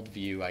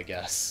worldview, I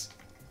guess.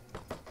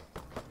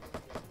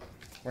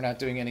 We're not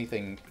doing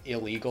anything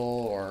illegal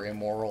or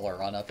immoral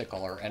or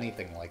unethical or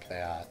anything like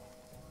that.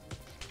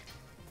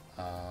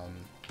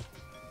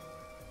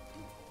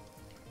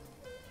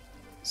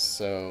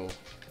 So,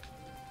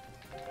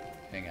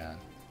 hang on.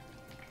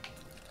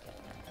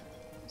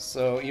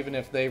 So even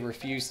if they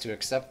refuse to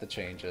accept the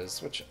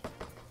changes, which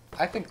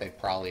I think they'd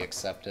probably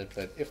accept it,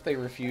 but if they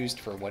refused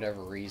for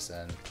whatever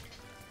reason,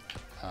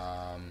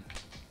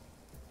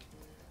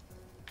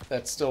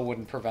 that still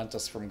wouldn't prevent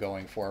us from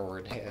going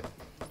forward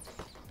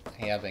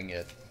having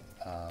it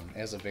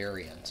as a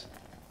variant.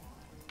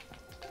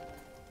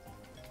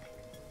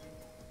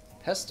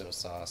 Pesto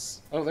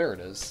sauce. Oh, there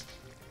it is.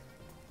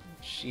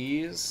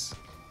 Cheese,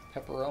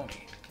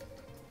 pepperoni.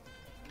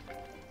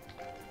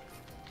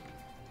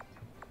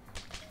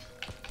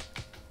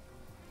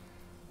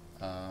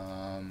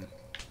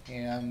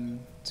 ham,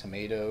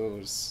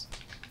 tomatoes.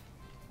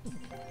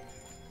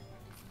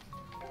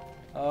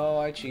 Oh,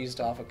 I cheesed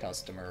off a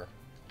customer.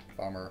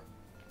 Bummer.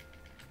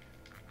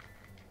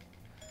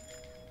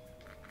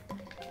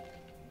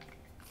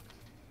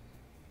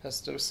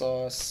 Pesto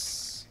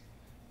sauce,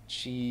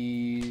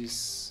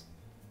 cheese,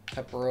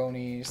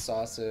 pepperoni,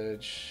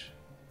 sausage,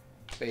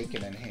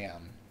 bacon, and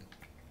ham.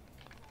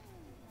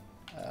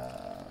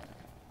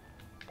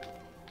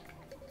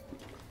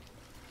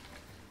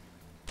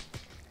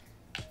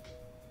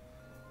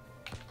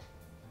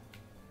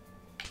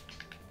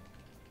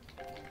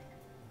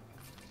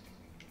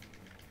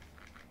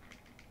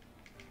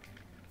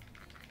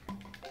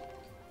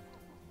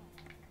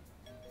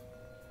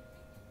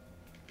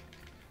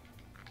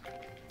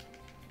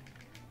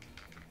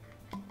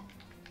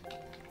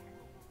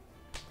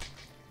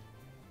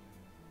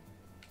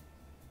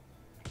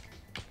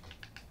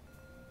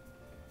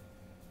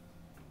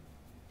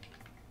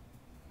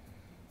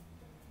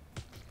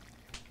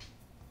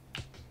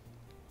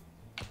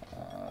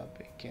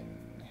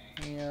 Bacon,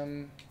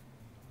 ham,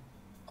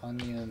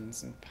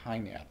 onions, and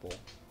pineapple.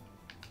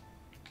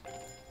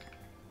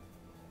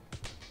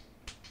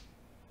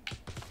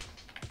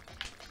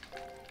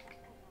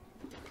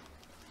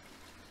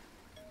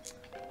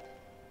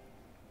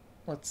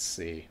 Let's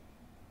see.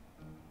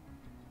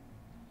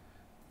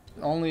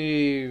 The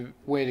only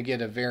way to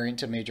get a variant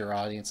to major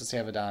audience is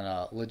have it on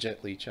a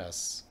legit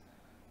Lichess.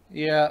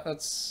 Yeah,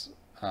 that's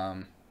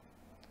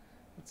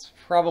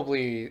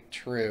probably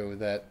true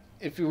that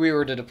if we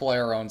were to deploy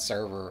our own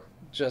server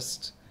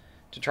just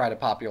to try to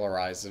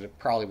popularize it, it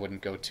probably wouldn't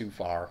go too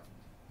far.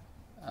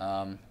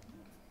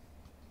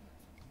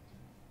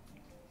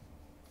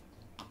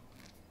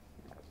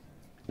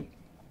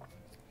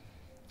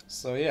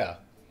 So yeah,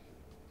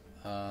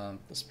 at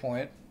this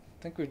point,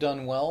 I think we've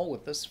done well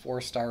with this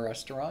 4-star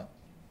restaurant.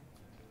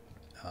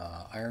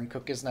 Iron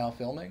Cook is now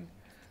filming.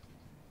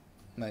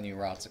 Menu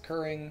routes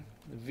occurring.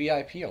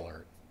 VIP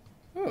alert.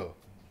 Ooh.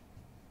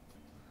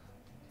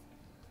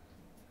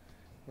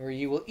 Where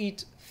you will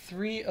eat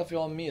 3 of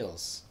your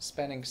meals,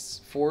 spanning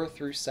 4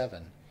 through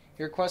 7.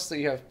 He requests that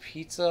you have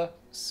pizza,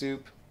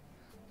 soup,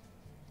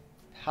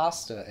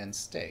 pasta, and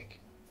steak.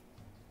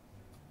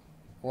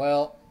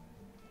 Well,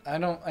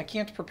 I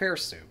can't prepare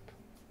soup.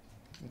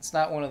 It's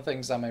not one of the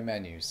things on my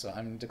menu, so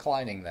I'm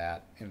declining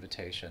that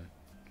invitation.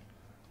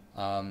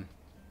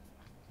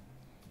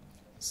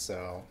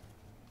 So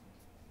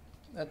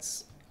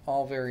that's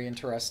all very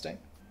interesting.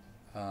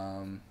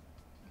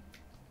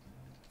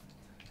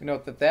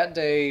 Note that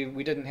day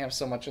we didn't have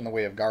so much in the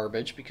way of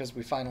garbage because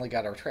we finally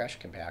got our trash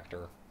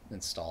compactor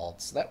installed,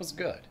 so that was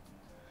good.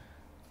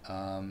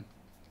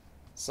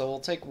 So we'll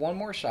take one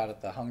more shot at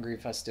the Hungry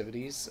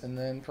festivities and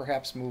then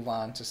perhaps move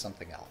on to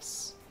something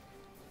else.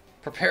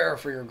 Prepare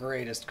for your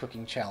greatest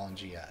cooking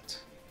challenge yet.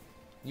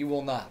 You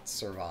will not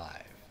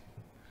survive.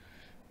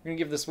 We're going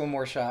to give this one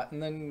more shot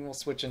and then we'll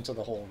switch into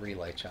the whole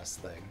relay chess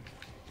thing.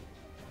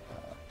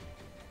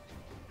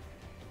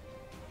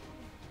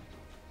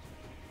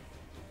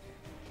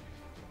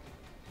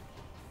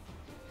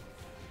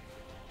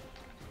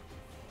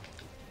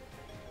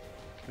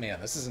 Man,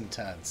 this is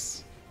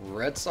intense.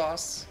 Red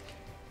sauce,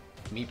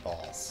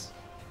 meatballs.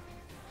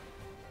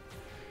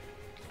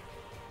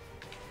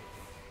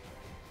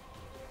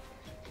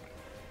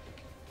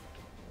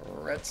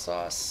 Red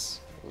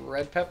sauce,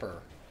 red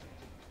pepper,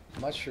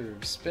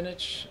 mushroom,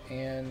 spinach,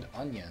 and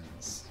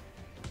onions.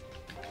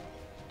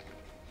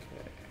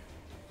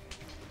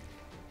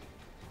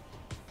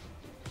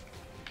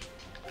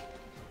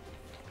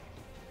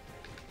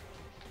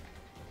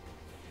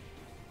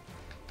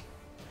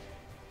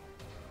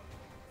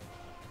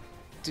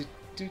 Do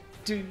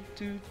do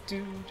do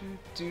do do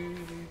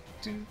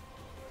do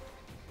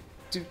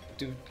do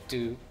do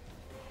do.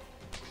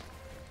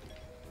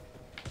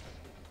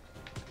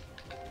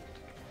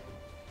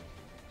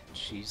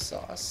 Cheese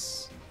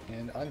sauce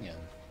and onion.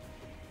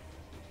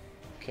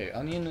 Okay,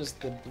 onion is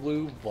the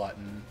blue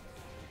button.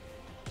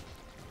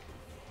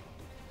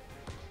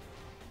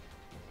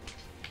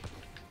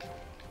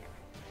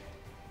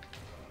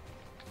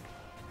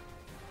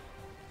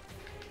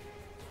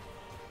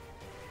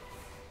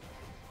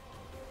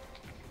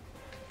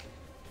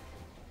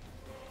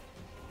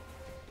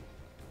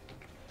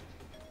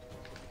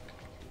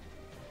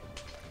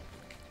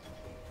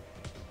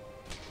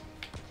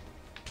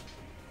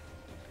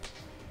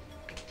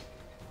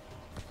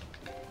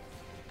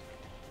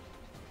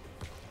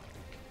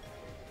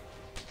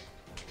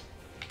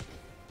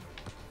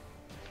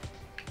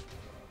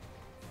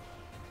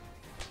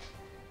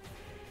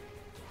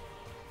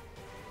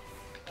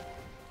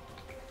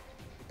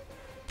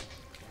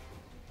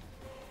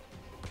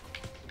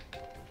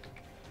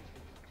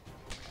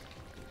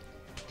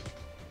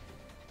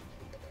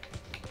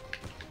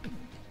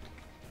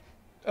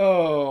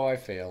 Oh, I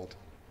failed.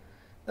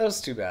 That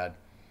was too bad.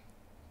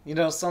 You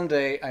know,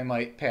 someday I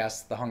might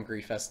pass the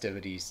Hungry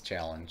Festivities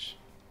challenge.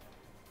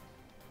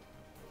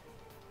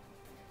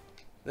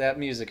 That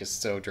music is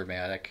so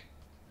dramatic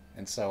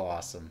and so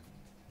awesome.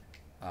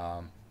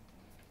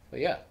 But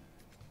yeah.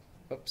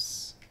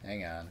 Oops.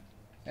 Hang on.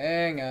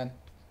 Hang on.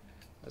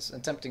 I was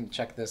attempting to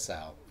check this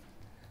out.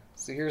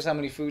 So here's how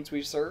many foods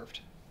we've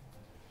served.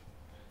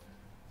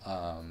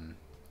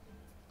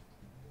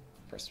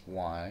 Press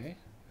Y.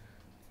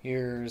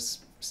 Here's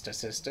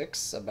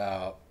statistics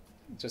about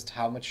just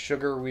how much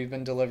sugar we've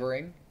been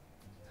delivering,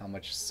 how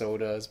much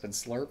soda has been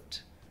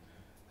slurped,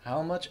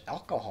 how much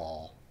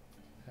alcohol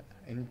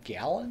in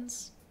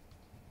gallons?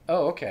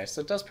 Oh, okay,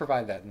 so it does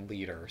provide that in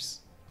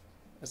liters.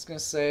 I was gonna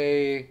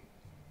say,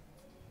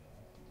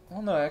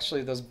 well, no,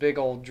 actually, those big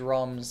old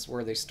drums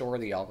where they store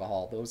the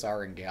alcohol, those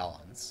are in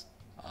gallons.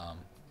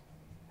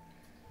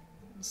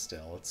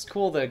 Still, it's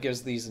cool that it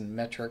gives these in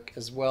metric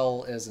as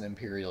well as in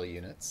imperial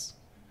units.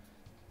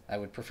 I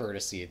would prefer to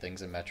see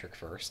things in metric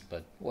first,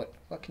 but what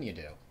can you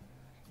do?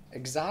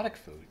 Exotic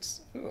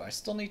foods. Ooh, I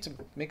still need to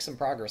make some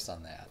progress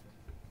on that.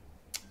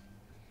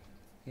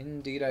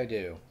 Indeed I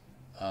do.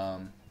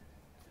 But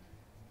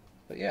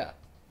yeah,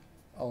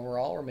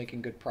 overall we're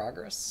making good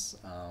progress.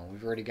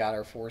 We've already got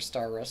our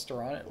 4-star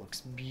restaurant. It looks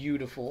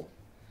beautiful.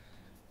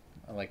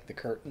 I like the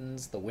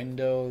curtains, the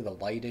window, the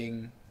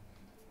lighting.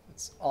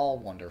 It's all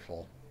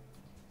wonderful.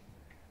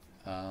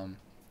 And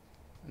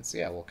so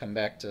yeah, we'll come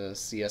back to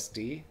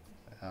CSD.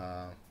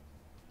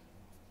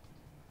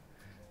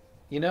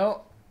 You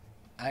know,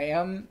 I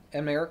am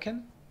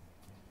American.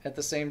 At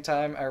the same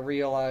time, I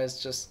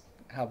realize just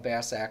how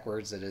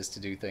bass-ackwards it is to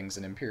do things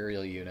in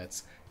imperial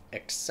units,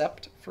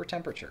 except for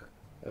temperature.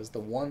 That was the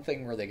one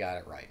thing where they got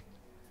it right.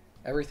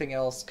 Everything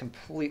else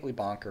completely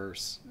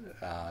bonkers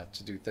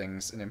to do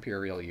things in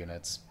imperial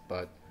units,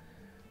 but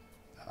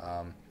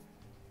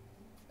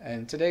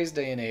in today's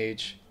day and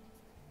age,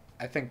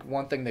 I think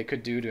one thing they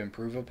could do to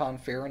improve upon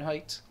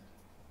Fahrenheit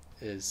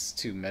is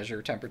to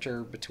measure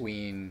temperature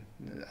between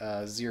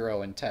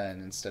 0 and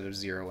 10 instead of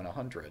 0 and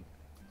 100.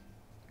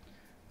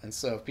 And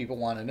so if people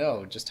want to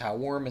know just how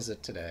warm is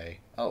it today,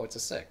 oh, it's a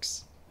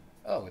 6.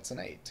 Oh, it's an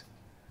 8.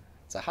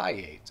 It's a high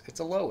 8. It's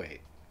a low 8.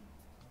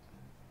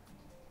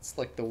 It's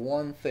like the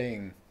one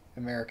thing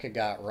America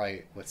got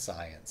right with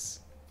science.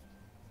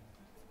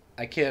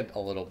 I kid a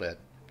little bit,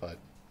 but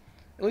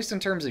at least in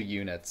terms of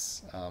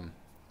units,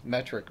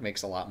 metric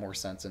makes a lot more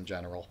sense in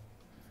general.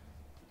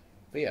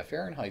 But yeah,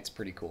 Fahrenheit's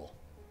pretty cool.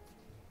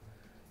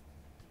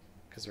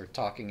 Because we're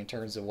talking in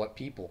terms of what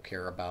people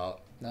care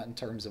about, not in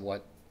terms of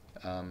what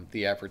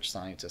the average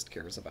scientist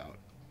cares about.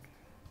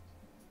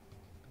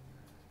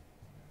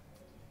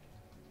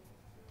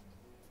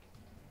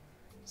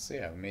 So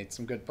yeah, we made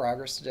some good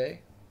progress today.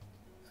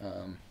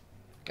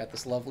 Got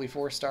this lovely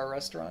 4-star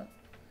restaurant.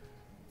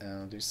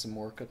 And I'll do some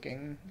more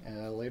cooking at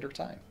a later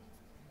time.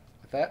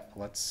 With that,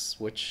 let's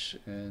switch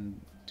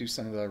and do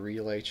some of the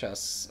relay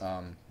chess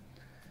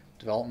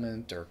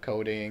development or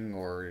coding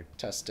or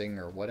testing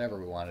or whatever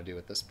we want to do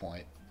at this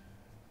point.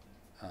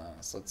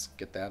 So let's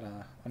get that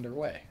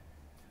underway.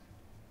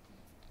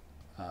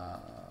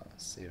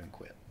 Save and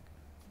quit.